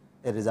get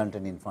a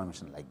resultant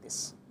information like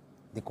this.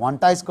 The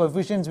quantized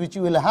coefficients which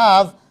you will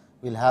have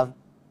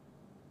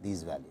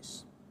these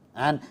values,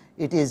 and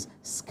it is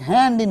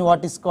scanned in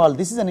what is called,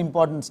 this is an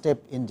important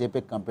step in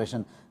JPEG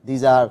compression,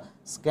 these are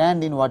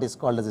scanned in what is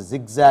called as a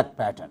zigzag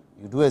pattern.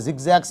 You do a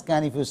zigzag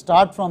scan. If you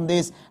start from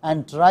this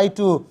and try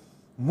to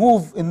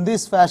move in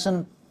this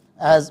fashion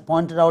as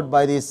pointed out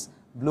by this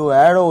blue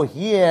arrow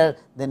here,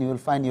 then you will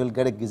find you will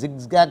get a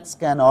zigzag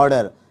scan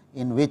order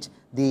in which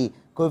the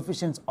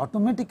coefficients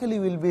automatically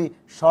will be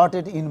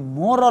sorted in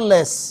more or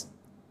less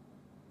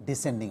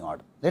descending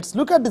order. Let us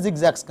look at the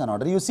zigzag scan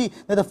order. You see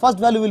that the first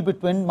value will be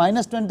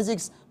minus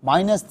 26,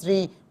 minus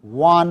 3,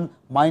 1,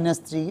 minus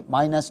 3,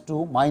 minus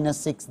 2, minus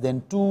 6,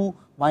 then 2,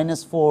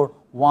 minus 4,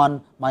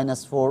 1,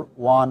 minus 4,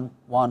 1,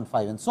 1,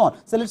 5 and so on.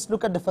 So, let us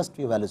look at the first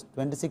few values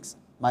 26,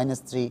 minus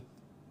 3,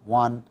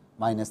 1,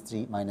 minus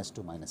 3, minus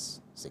 2,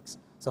 minus 6.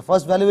 So,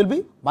 first value will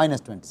be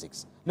minus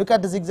 26. Look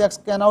at the zigzag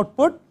scan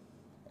output,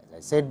 as I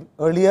said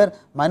earlier,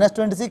 minus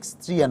 26,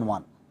 3 and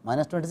 1,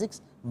 minus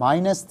 26,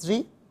 minus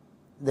 3,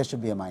 there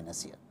should be a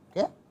minus here,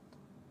 okay.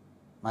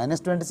 Minus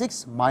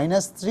 26,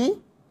 minus 3,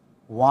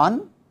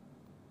 1,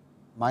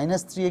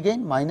 minus 3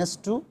 again, minus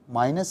 2,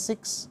 minus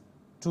 6,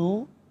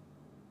 2,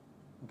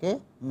 okay,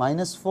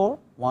 minus 4,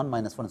 1,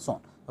 minus 4 and so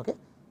on, okay.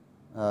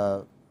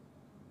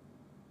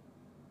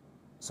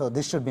 So,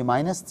 this should be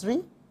minus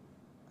 3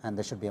 and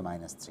there should be a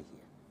minus 3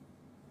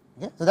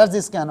 here, okay. So, that is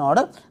the scan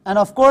order, and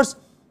of course,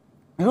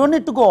 you do not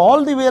need to go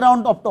all the way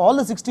around up to all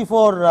the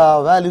 64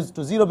 values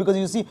to 0, because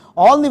you see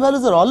all the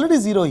values are already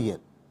 0 here.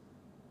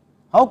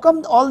 How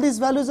come all these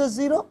values are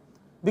 0?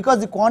 Because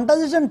the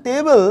quantization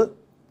table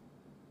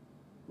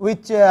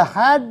which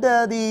had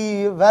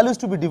the values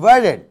to be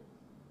divided,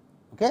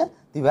 okay,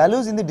 the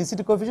values in the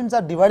DCT coefficients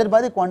are divided by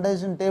the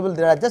quantization table.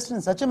 They are adjusted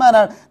in such a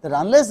manner that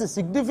unless a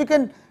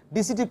significant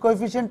DCT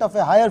coefficient of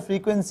a higher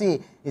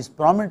frequency is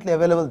prominently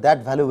available,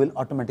 that value will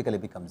automatically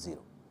become 0.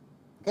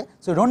 Okay.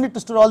 So, you do not need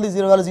to store all these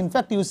 0 values. In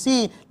fact, you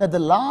see that the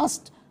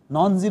last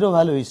non-zero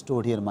value is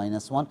stored here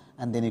minus 1,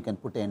 and then you can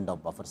put end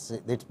of buffer. So,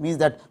 that means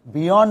that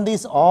beyond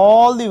this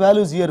all the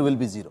values here will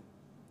be 0,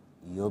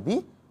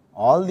 EOB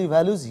all the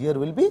values here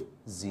will be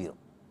 0.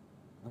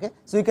 Okay.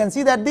 So, you can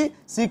see that the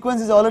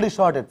sequence is already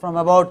sorted from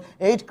about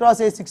 8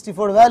 cross 8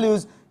 64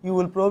 values, you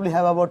will probably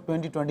have about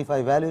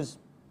 20-25 values,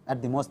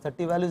 at the most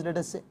 30 values, let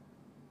us say.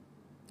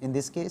 In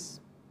this case,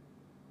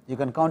 you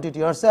can count it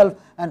yourself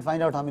and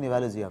find out how many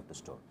values you have to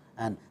store,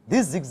 and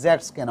this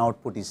zigzag scan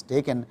output is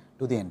taken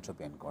to the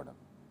entropy encoder.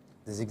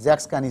 The zigzag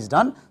scan is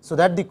done, so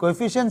that the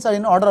coefficients are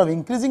in order of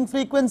increasing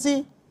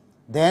frequency,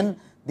 then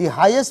the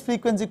highest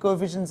frequency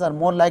coefficients are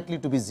more likely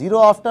to be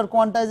 0 after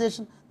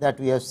quantization, that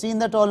we have seen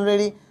that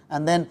already,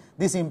 and then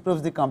this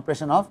improves the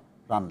compression of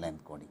run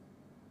length coding.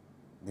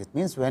 This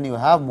means when you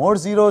have more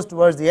zeros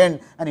towards the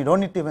end and you do not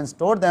need to even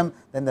store them,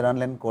 then the run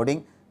length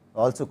coding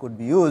also could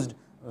be used.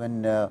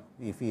 When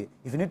if you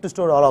need to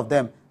store all of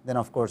them, then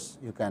of course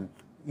you can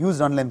use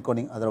run length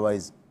coding,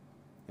 otherwise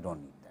you do not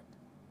need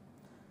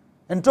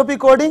that. Entropy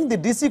coding, the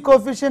DC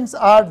coefficients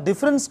are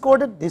difference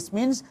coded. This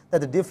means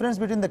that the difference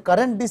between the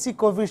current DC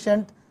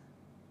coefficient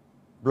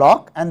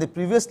block and the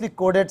previously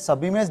coded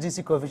subimage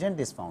DC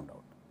coefficient is found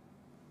out.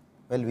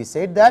 Well, we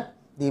said that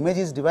the image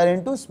is divided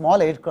into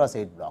small 8 cross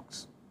 8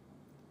 blocks.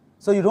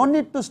 So, you do not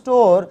need to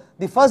store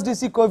the first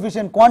DC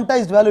coefficient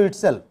quantized value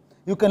itself.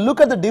 You can look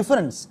at the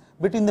difference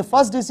between the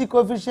first DC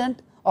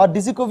coefficient or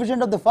DC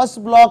coefficient of the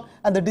first block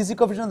and the DC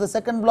coefficient of the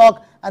second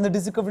block and the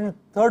DC coefficient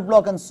of the third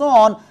block and so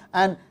on,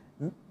 and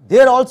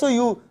there also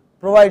you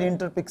provide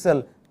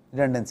interpixel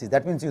redundancy.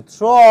 That means you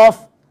throw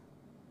off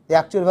the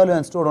actual value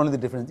and store only the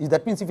difference.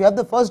 That means if you have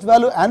the first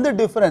value and the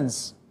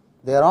difference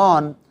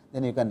thereon,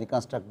 then you can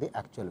reconstruct the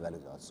actual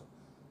values also.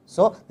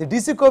 So, the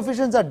DC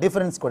coefficients are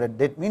difference coded.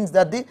 That means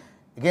that the,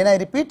 again I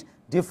repeat,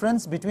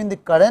 difference between the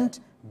current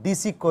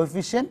DC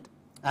coefficient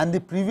and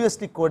the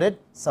previously coded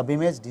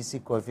subimage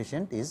DC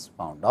coefficient is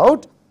found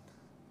out,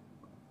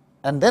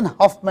 and then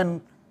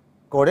Hoffman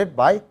coded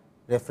by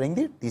referring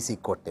the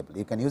DC code table.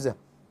 You can use a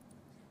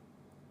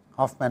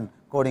Hoffman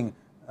coding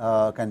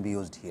can be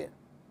used here,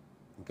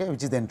 okay,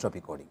 which is the entropy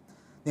coding.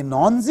 The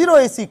non-zero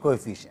AC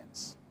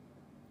coefficients,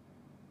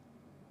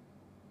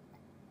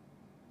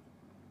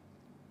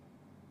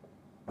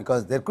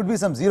 because there could be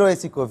some zero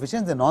AC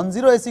coefficients, the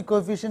non-zero AC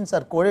coefficients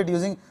are coded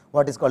using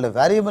what is called a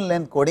variable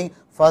length coding.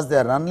 First they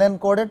are run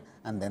length coded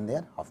and then they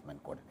are Hoffman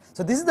coded.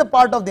 So, this is the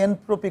part of the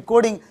entropy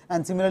coding,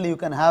 and similarly you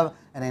can have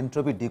an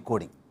entropy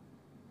decoding.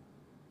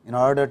 In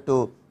order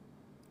to,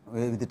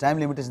 with the time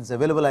limitations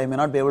available, I may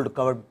not be able to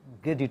cover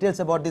great details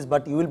about this,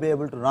 but you will be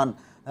able to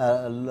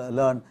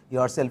learn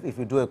yourself if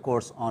you do a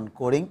course on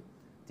coding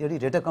theory,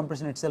 data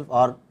compression itself,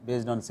 or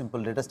based on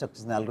simple data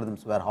structures and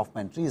algorithms where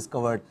Hoffman tree is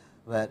covered,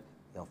 where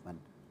Hoffman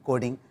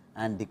coding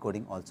and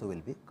decoding also will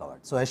be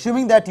covered. So,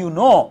 assuming that you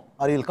know,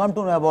 or you will come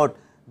to know about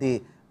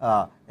the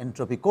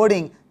entropy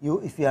coding,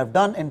 if you have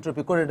done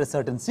entropy coded a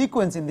certain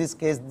sequence, in this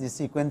case this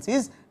sequence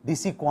is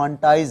DC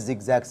quantized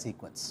zigzag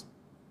sequence.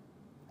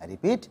 I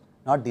repeat,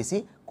 not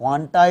DC,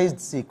 quantized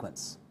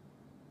sequence,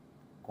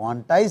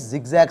 quantized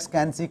zigzag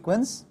scan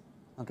sequence,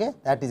 okay,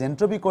 that is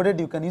entropy coded.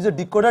 You can use a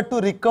decoder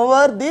to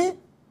recover the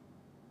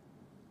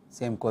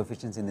same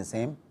coefficients in the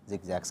same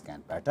zigzag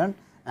scan pattern,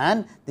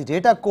 and the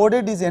data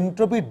coded is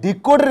entropy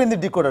decoded in the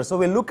decoder. So,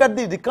 we will look at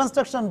the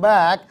reconstruction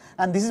back,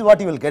 and this is what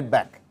you will get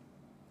back.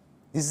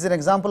 This is an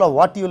example of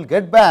what you will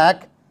get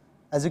back.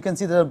 As you can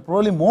see, there are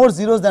probably more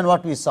zeros than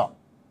what we saw.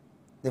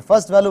 The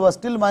first value was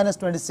still minus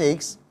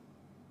 26,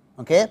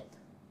 okay,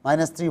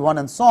 minus 3, 1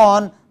 and so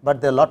on, but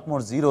there are a lot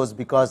more zeros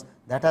because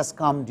that has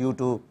come due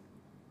to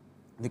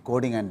the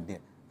coding and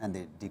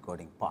the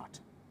decoding part.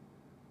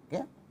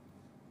 Okay.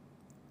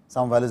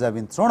 Some values have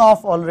been thrown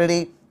off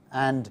already,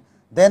 and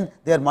then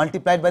they are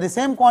multiplied by the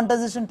same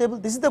quantization table.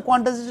 This is the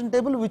quantization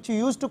table which you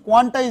use to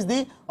quantize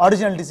the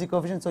original DC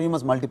coefficient. So, you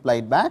must multiply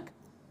it back,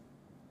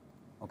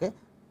 okay,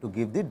 to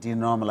give the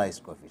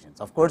denormalized coefficients.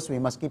 Of course, we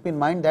must keep in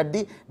mind that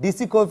the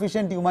DC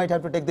coefficient, you might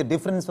have to take the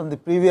difference from the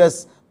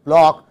previous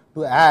block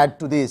to add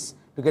to this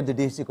to get the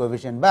DC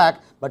coefficient back,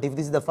 but if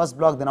this is the first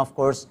block, then of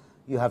course,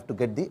 you have to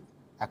get the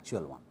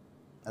actual one.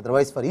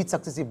 Otherwise, for each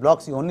successive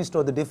blocks, you only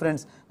store the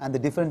difference, and the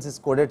difference is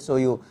coded. So,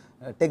 you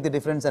take the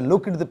difference and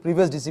look into the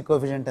previous DC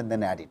coefficient and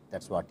then add it.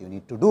 That is what you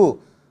need to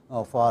do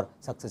for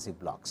successive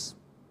blocks.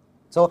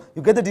 So,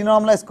 you get the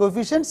denormalized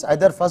coefficients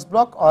either first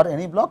block or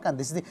any block, and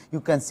this is the,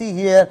 you can see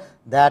here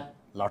that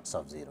lots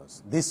of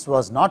zeros. This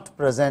was not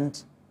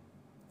present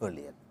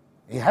earlier.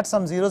 We had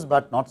some zeros,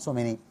 but not so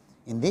many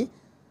in the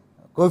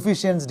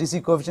coefficients,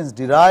 DC coefficients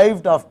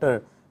derived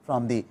after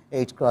from the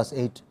 8 cross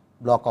 8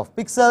 block of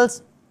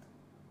pixels.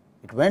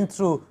 It went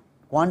through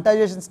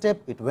quantization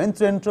step, it went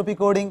through entropy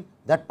coding.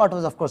 That part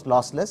was of course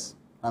lossless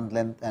and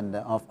length, and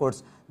of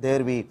course,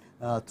 there we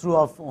threw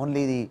off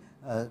only the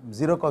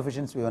zero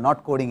coefficients. We were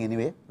not coding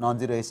anyway,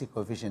 non-zero AC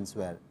coefficients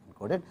were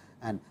encoded,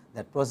 and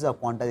that process of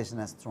quantization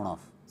has thrown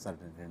off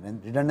certain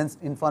redundant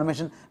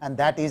information, and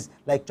that is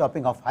like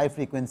chopping off high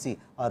frequency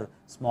or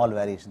small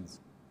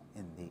variations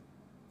in the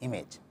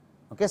image.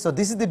 Okay. So,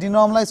 this is the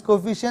denormalized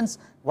coefficients.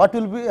 What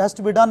will be has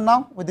to be done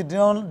now with the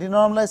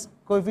denormalized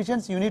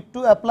coefficients? You need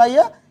to apply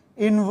a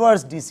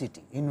inverse DCT,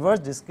 inverse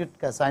discrete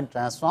cosine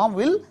transform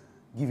will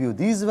give you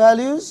these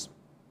values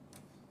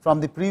from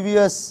the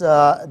previous,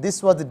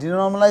 this was the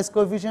denormalized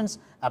coefficients,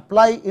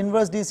 apply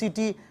inverse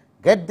DCT,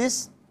 get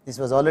this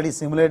was already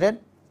simulated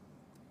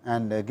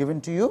and given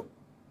to you.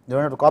 You do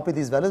not have to copy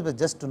these values, but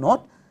just to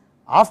note,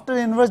 after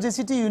inverse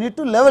DCT you need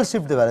to level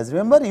shift the values.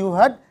 Remember, you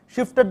had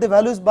shifted the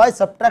values by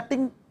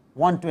subtracting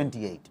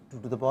 128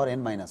 to the power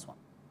n minus 1.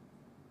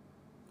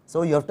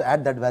 So, you have to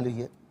add that value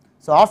here.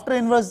 So, after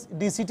inverse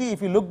DCT,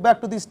 if you look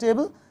back to this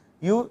table,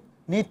 you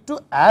need to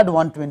add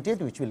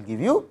 128, which will give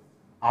you,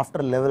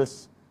 after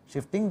levels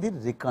shifting, the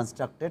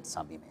reconstructed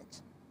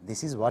subimage.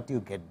 This is what you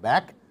get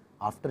back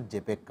after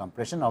JPEG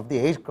compression of the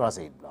 8 cross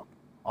 8 block.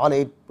 All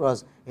 8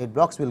 cross 8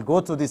 blocks will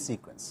go through this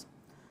sequence.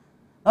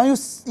 Now,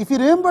 if you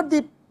remember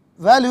the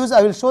values,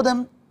 I will show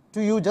them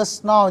to you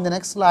just now in the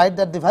next slide,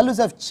 that the values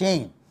have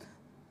changed.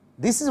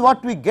 This is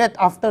what we get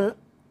after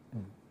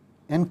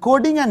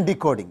encoding and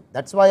decoding.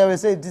 That is why I will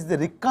say it is the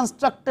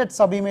reconstructed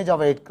subimage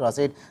of 8 cross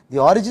 8.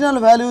 The original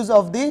values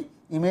of the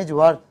image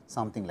were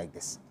something like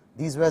this.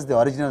 These were the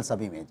original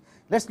subimage.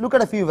 Let us look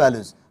at a few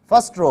values.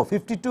 First row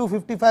 52,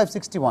 55,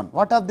 61.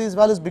 What have these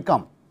values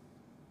become?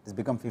 It has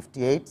become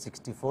 58,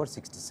 64,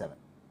 67.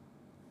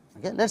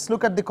 Okay. Let us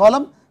look at the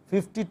column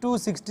 52,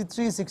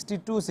 63,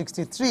 62,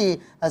 63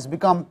 has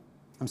become,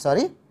 I am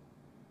sorry,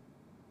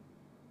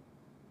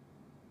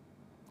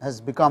 has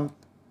become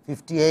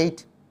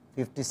 58,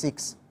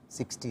 56,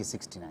 60,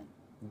 69.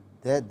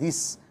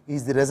 This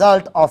is the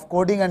result of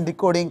coding and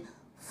decoding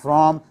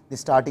from the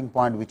starting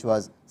point, which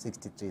was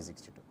 63,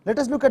 62. Let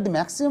us look at the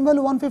maximum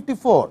value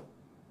 154.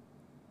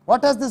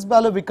 What has this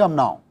value become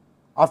now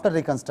after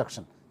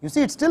reconstruction? You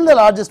see, it is still the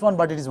largest one,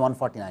 but it is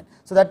 149.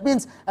 So, that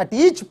means at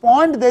each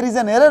point there is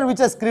an error which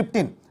has crept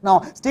in.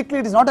 Now, strictly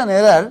it is not an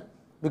error,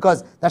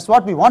 because that is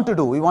what we want to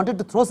do. We wanted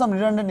to throw some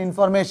redundant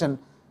information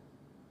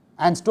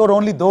and store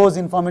only those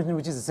information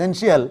which is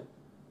essential,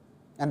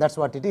 and that is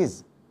what it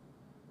is.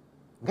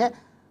 Okay.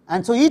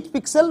 And so, each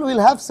pixel will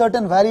have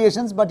certain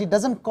variations, but it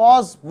does not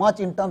cause much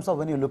in terms of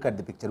when you look at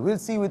the picture. We will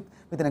see with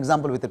an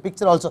example with a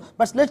picture also,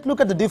 but let us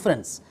look at the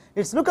difference.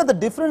 Let us look at the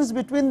difference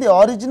between the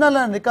original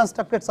and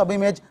reconstructed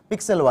subimage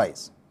pixel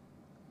wise.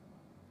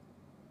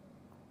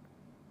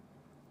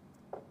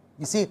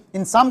 You see,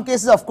 in some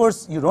cases of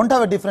course, you do not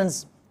have a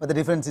difference, but the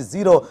difference is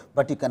 0,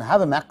 but you can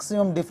have a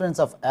maximum difference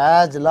of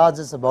as large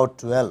as about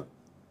 12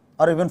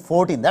 or even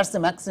 14, that is the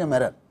maximum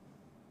error.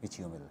 which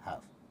you will have.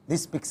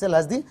 This pixel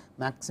has the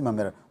maximum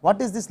error.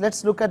 What is this? Let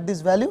us look at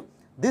this value.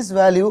 This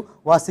value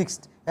was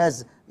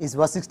 66,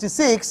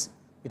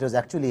 it was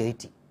actually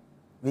 80.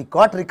 We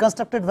got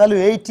reconstructed value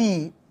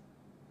 80,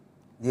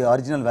 the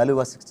original value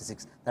was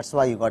 66. That is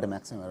why you got a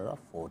maximum error of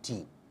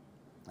 14.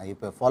 Now, if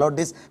you followed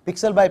this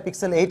pixel by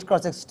pixel 8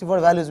 cross 64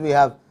 values we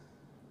have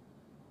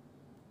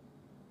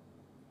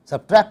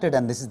subtracted,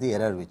 and this is the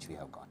error which we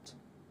have got.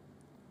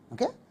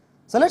 Okay.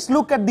 So, let us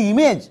look at the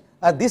image.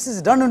 This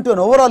is done into an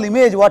overall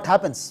image. What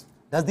happens?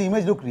 Does the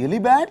image look really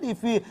bad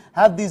if we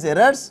have these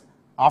errors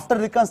after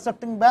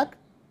reconstructing back?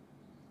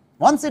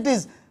 Once it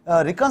is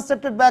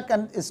reconstructed back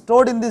and is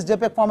stored in this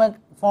JPEG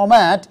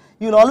format,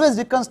 you will always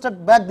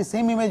reconstruct back the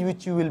same image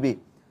which you will be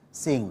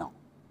seeing now.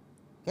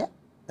 Okay?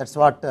 That is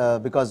what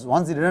because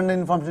once the redundant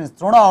information is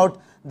thrown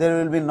out,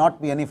 there will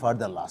not be any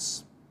further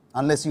loss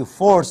unless you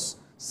force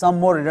some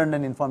more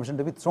redundant information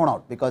to be thrown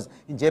out, because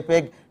in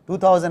JPEG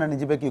 2000 and in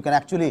JPEG you can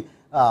actually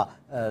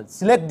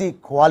select the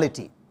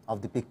quality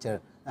of the picture,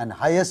 and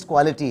highest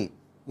quality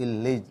will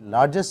leave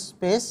largest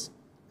space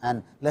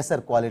and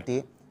lesser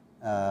quality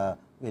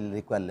will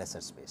require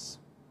lesser space.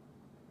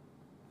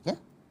 Okay.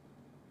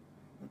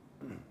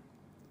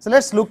 So, let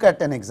us look at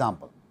an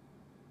example.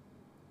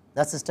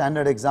 That is a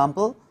standard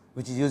example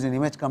which is used in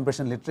image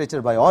compression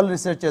literature by all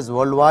researchers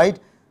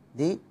worldwide,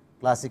 the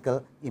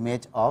classical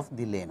image of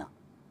the Lena.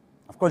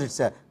 Of course, it is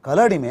a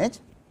colored image,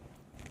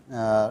 do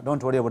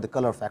not worry about the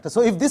color factor.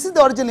 So, if this is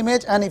the original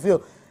image and if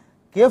you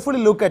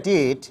carefully look at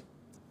it,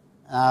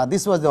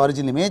 this was the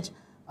original image.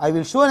 I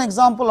will show an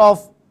example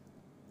of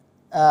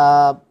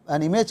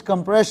an image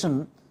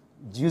compression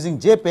using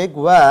JPEG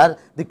where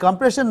the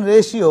compression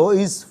ratio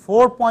is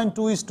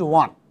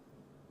 4.2:1.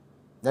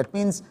 That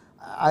means,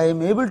 I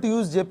am able to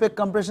use JPEG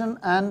compression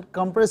and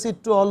compress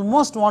it to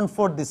almost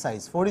 1/4 the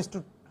size.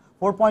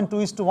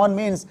 4.2:1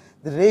 means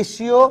the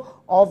ratio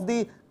of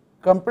the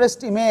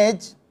compressed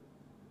image,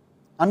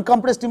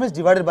 uncompressed image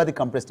divided by the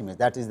compressed image,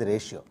 that is the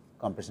ratio,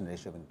 compression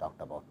ratio being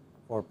talked about,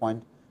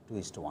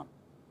 4.2:1.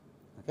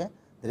 Okay.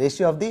 The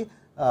ratio of the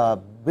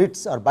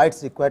bits or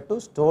bytes required to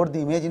store the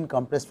image in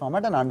compressed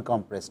format and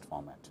uncompressed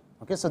format.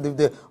 Okay. So,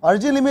 the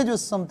original image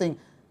was something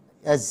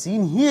as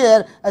seen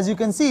here, as you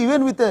can see,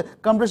 even with a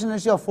compression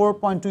ratio of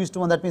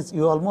 4.2:1, that means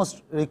you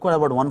almost require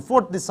about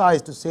 1/4 the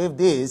size to save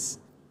this.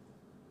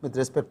 With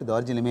respect to the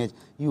original image,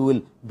 you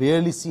will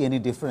barely see any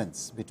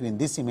difference between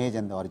this image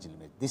and the original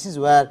image. This is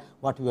where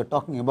what we are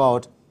talking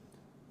about.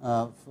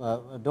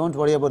 Do not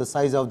worry about the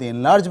size of the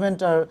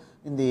enlargement or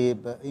in the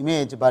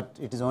image, but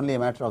it is only a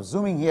matter of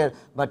zooming here,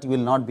 but you will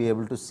not be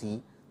able to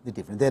see the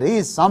difference. There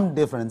is some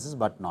differences,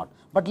 but not.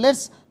 But let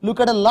us look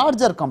at a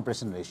larger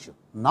compression ratio.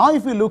 Now,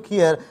 if you look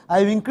here, I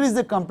have increased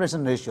the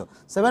compression ratio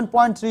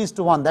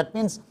 7.3:1. That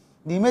means,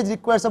 the image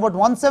requires about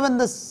 1/7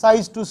 the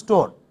size to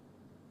store.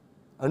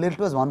 Earlier it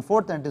was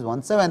 1/4 and it is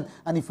 1/7,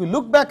 and if you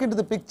look back into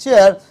the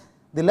picture,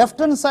 the left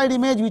hand side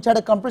image which had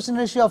a compression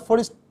ratio of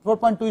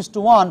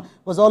 4.2:1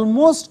 was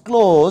almost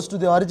close to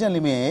the original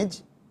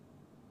image,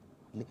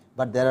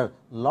 but there are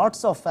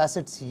lots of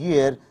facets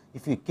here.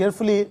 If you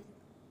carefully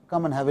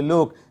come and have a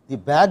look, the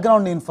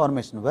background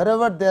information,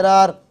 wherever there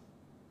are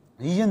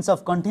regions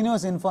of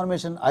continuous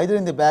information either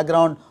in the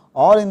background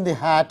or in the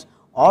hat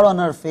or on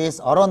her face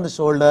or on the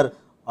shoulder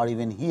or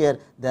even here,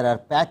 there are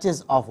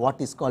patches of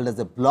what is called as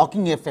the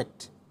blocking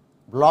effect,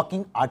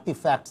 blocking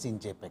artifacts in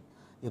JPEG.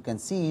 You can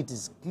see it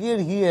is clear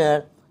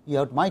here.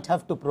 You might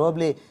have to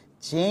probably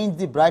change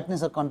the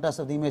brightness or contrast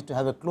of the image to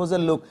have a closer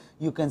look.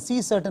 You can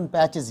see certain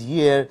patches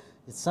here,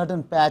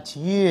 certain patch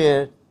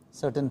here,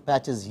 certain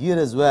patches here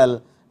as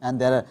well, and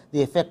there are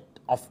the effect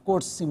of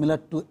course similar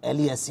to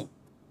aliasing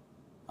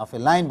of a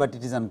line, but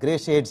it is on gray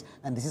shades,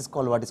 and this is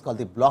called what is called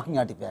the blocking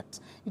artifacts.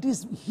 It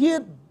is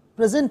here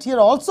present here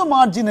also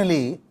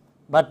marginally,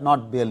 but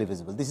not barely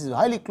visible. This is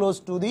highly close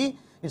to the,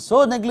 it is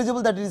so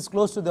negligible that it is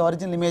close to the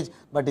original image,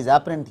 but is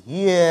apparent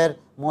here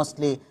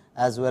mostly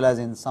as well as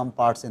in some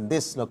parts in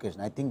this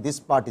location. I think this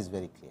part is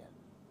very clear,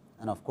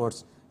 and of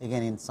course,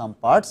 again in some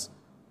parts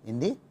in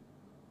the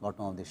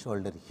bottom of the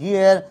shoulder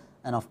here,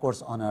 and of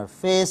course, on her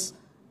face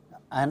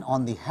and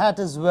on the hat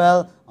as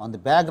well, on the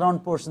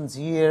background portions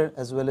here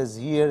as well as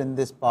here in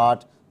this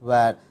part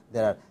where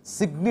there are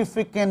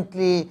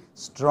significantly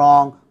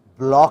strong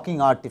blocking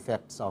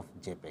artifacts of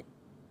JPEG.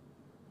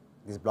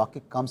 This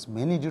blocking comes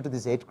mainly due to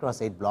these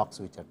 8x8 blocks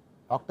which are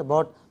talked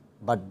about,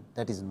 but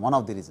that is one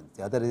of the reasons.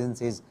 The other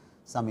reasons is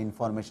some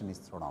information is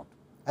thrown out.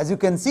 As you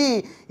can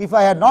see, if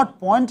I had not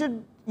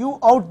pointed you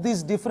out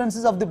these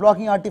differences of the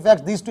blocking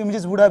artifacts, these two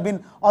images would have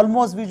been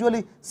almost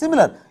visually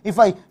similar. If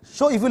I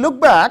show, if you look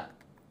back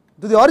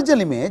to the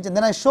original image and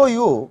then I show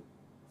you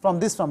from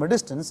this from a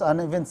distance,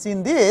 and even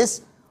seen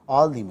this,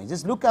 all the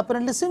images look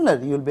apparently similar.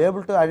 You will be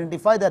able to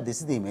identify that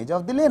this is the image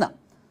of the Lena.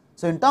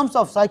 So, in terms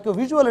of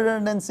psychovisual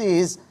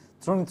redundancies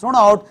thrown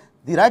out,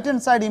 the right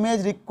hand side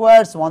image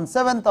requires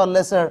 1/7 or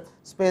lesser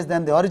space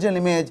than the original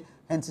image.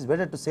 Hence, it is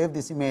better to save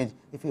this image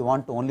if you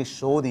want to only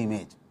show the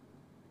image,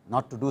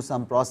 not to do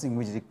some processing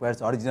which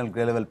requires original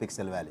gray level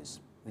pixel values,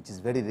 which is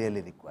very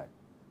rarely required.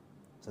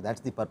 So, that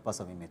is the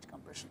purpose of image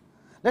compression.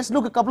 Let us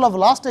look a couple of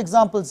last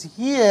examples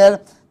here.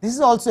 This is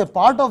also a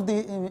part of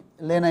the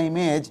Lena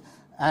image,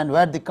 and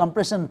where the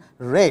compression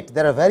rate,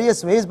 there are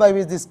various ways by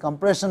which this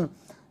compression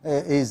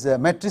is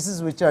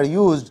matrices which are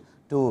used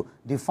to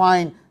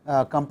define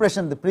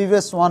compression. The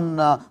previous one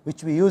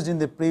which we used in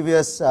the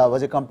previous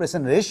was a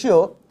compression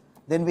ratio,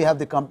 then we have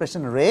the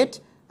compression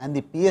rate and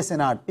the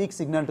PSNR, peak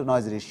signal to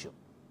noise ratio.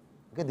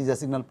 Okay, these are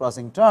signal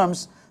processing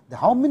terms.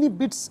 How many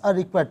bits are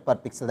required per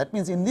pixel? That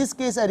means, in this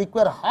case I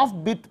require half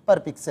bit per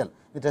pixel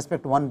with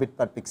respect to 1 bit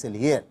per pixel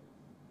here.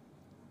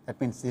 That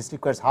means, this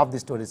requires half the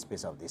storage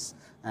space of this,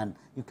 and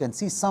you can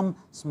see some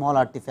small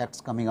artifacts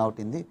coming out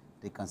in the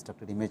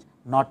reconstructed image,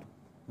 not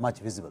much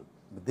visible,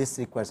 but this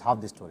requires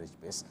half the storage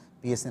space.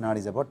 PSNR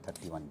is about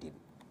 31 dB.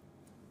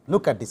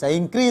 Look at this, I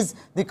increase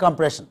the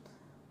compression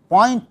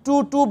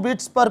 0.22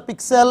 bits per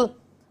pixel.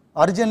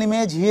 Original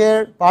image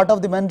here, part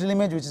of the Mandrel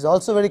image, which is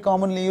also very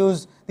commonly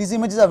used. These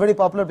images are very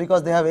popular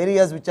because they have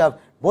areas which have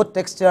both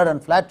textured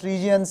and flat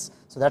regions.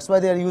 So, that is why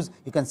they are used.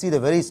 You can see the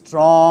very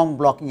strong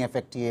blocking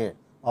effect here,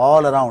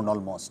 all around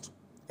almost.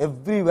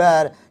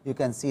 Everywhere you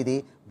can see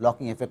the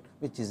blocking effect,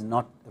 which is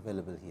not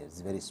available here, it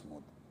is very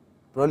smooth.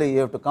 Probably you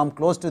have to come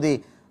close to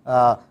the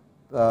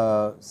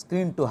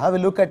screen to have a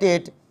look at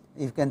it.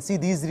 You can see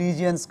these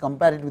regions,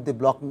 compare it with the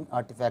blocking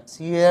artifacts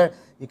here,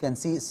 you can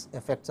see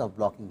effects of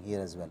blocking here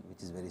as well,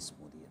 which is very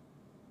smooth here.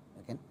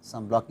 Okay.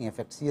 Some blocking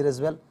effects here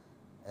as well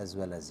as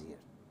here.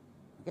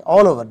 Okay.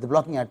 All over the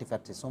blocking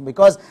artifacts is so,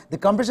 because the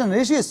compression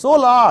ratio is so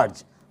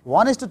large,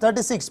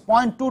 1:36,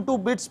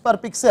 0.22 bits per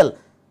pixel,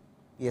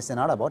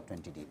 PSNR about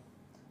 20 dB.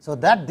 So,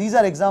 that these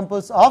are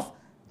examples of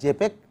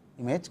JPEG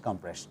image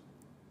compression.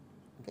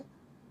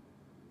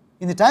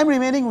 In the time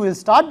remaining, we will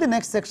start the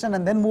next section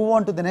and then move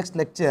on to the next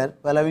lecture,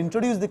 while I have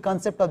introduced the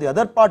concept of the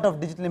other part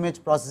of digital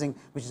image processing,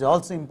 which is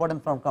also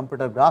important from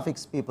computer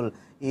graphics people,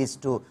 is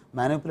to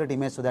manipulate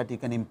image so that you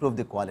can improve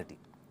the quality,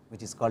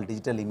 which is called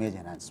digital image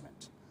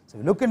enhancement. So,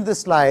 if you look into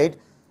this slide,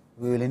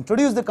 we will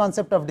introduce the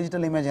concept of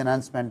digital image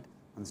enhancement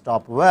and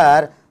stop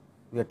where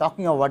we are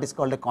talking of what is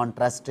called a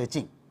contrast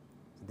stretching.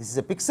 So, this is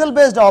a pixel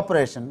based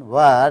operation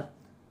where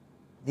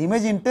the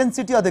image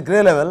intensity of the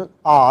gray level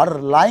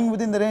R lying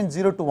within the range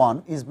 0 to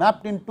 1 is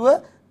mapped into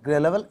a gray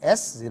level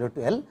S 0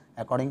 to L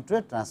according to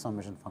a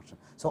transformation function.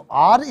 So,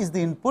 R is the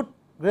input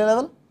gray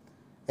level,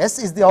 S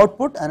is the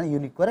output, and you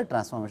require a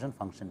transformation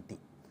function T.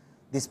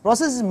 This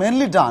process is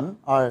mainly done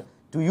or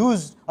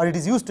it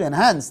is used to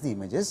enhance the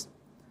images,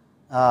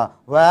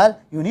 where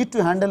you need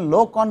to handle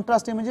low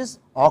contrast images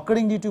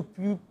occurring due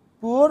to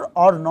poor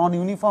or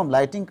non-uniform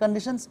lighting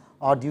conditions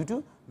or due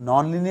to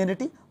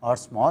non-linearity or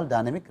small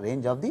dynamic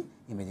range of the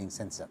imaging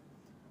sensor.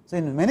 So,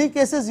 in many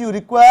cases you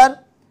require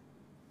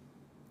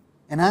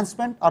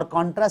enhancement or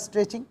contrast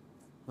stretching,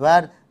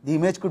 where the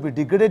image could be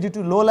degraded due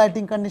to low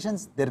lighting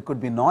conditions. There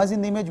could be noise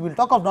in the image, we will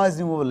talk of noise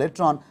removal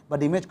later on, but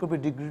the image could be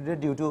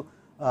degraded due to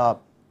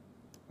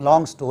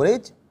long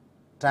storage,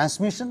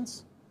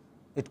 transmissions,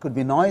 it could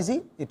be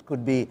noisy, it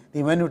could be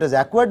when it was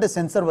acquired the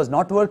sensor was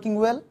not working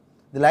well,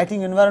 the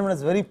lighting environment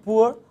is very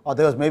poor, or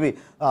there was maybe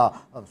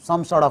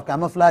some sort of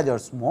camouflage or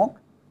smoke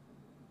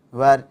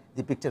where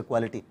the picture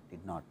quality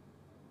did not.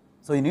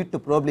 So, you need to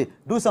probably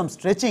do some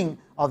stretching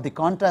of the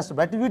contrast,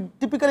 but we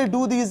typically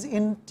do these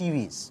in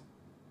TVs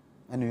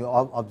when you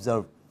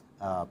observe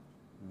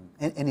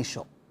any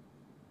show,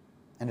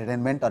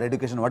 entertainment or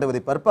education, whatever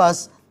the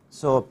purpose.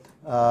 So,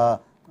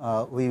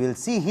 we will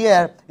see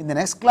here in the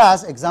next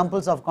class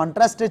examples of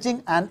contrast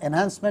stretching and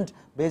enhancement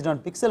based on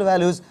pixel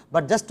values,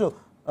 but just to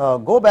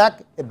go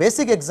back, a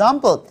basic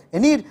example,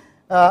 any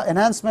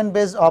enhancement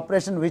based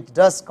operation which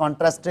does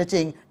contrast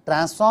stretching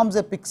transforms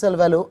a pixel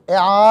value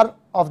R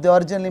of the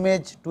original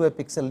image to a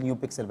new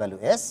pixel value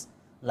S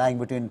lying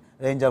between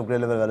range of gray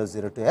level values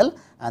 0 to L,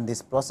 and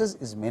this process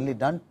is mainly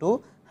done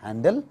to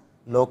handle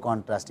low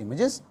contrast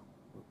images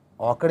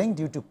occurring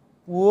due to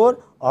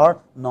poor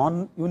or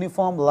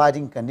non-uniform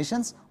lighting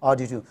conditions or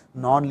due to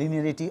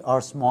non-linearity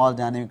or small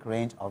dynamic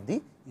range of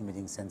the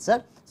imaging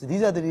sensor. So,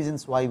 these are the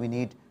reasons why we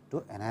need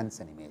to enhance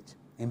an image,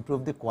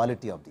 improve the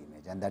quality of the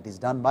image, and that is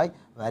done by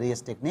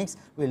various techniques.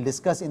 We will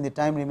discuss in the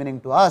time remaining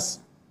to us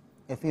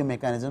a few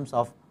mechanisms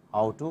of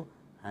how to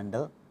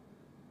handle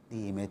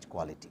the image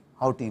quality,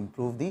 how to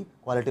improve the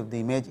quality of the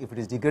image if it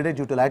is degraded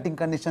due to lighting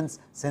conditions,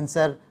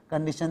 sensor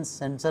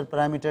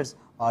parameters,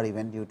 or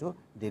even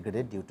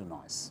degraded due to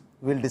noise.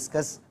 We will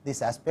discuss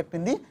this aspect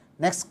in the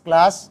next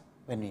class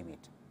when we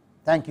meet.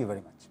 Thank you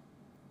very much.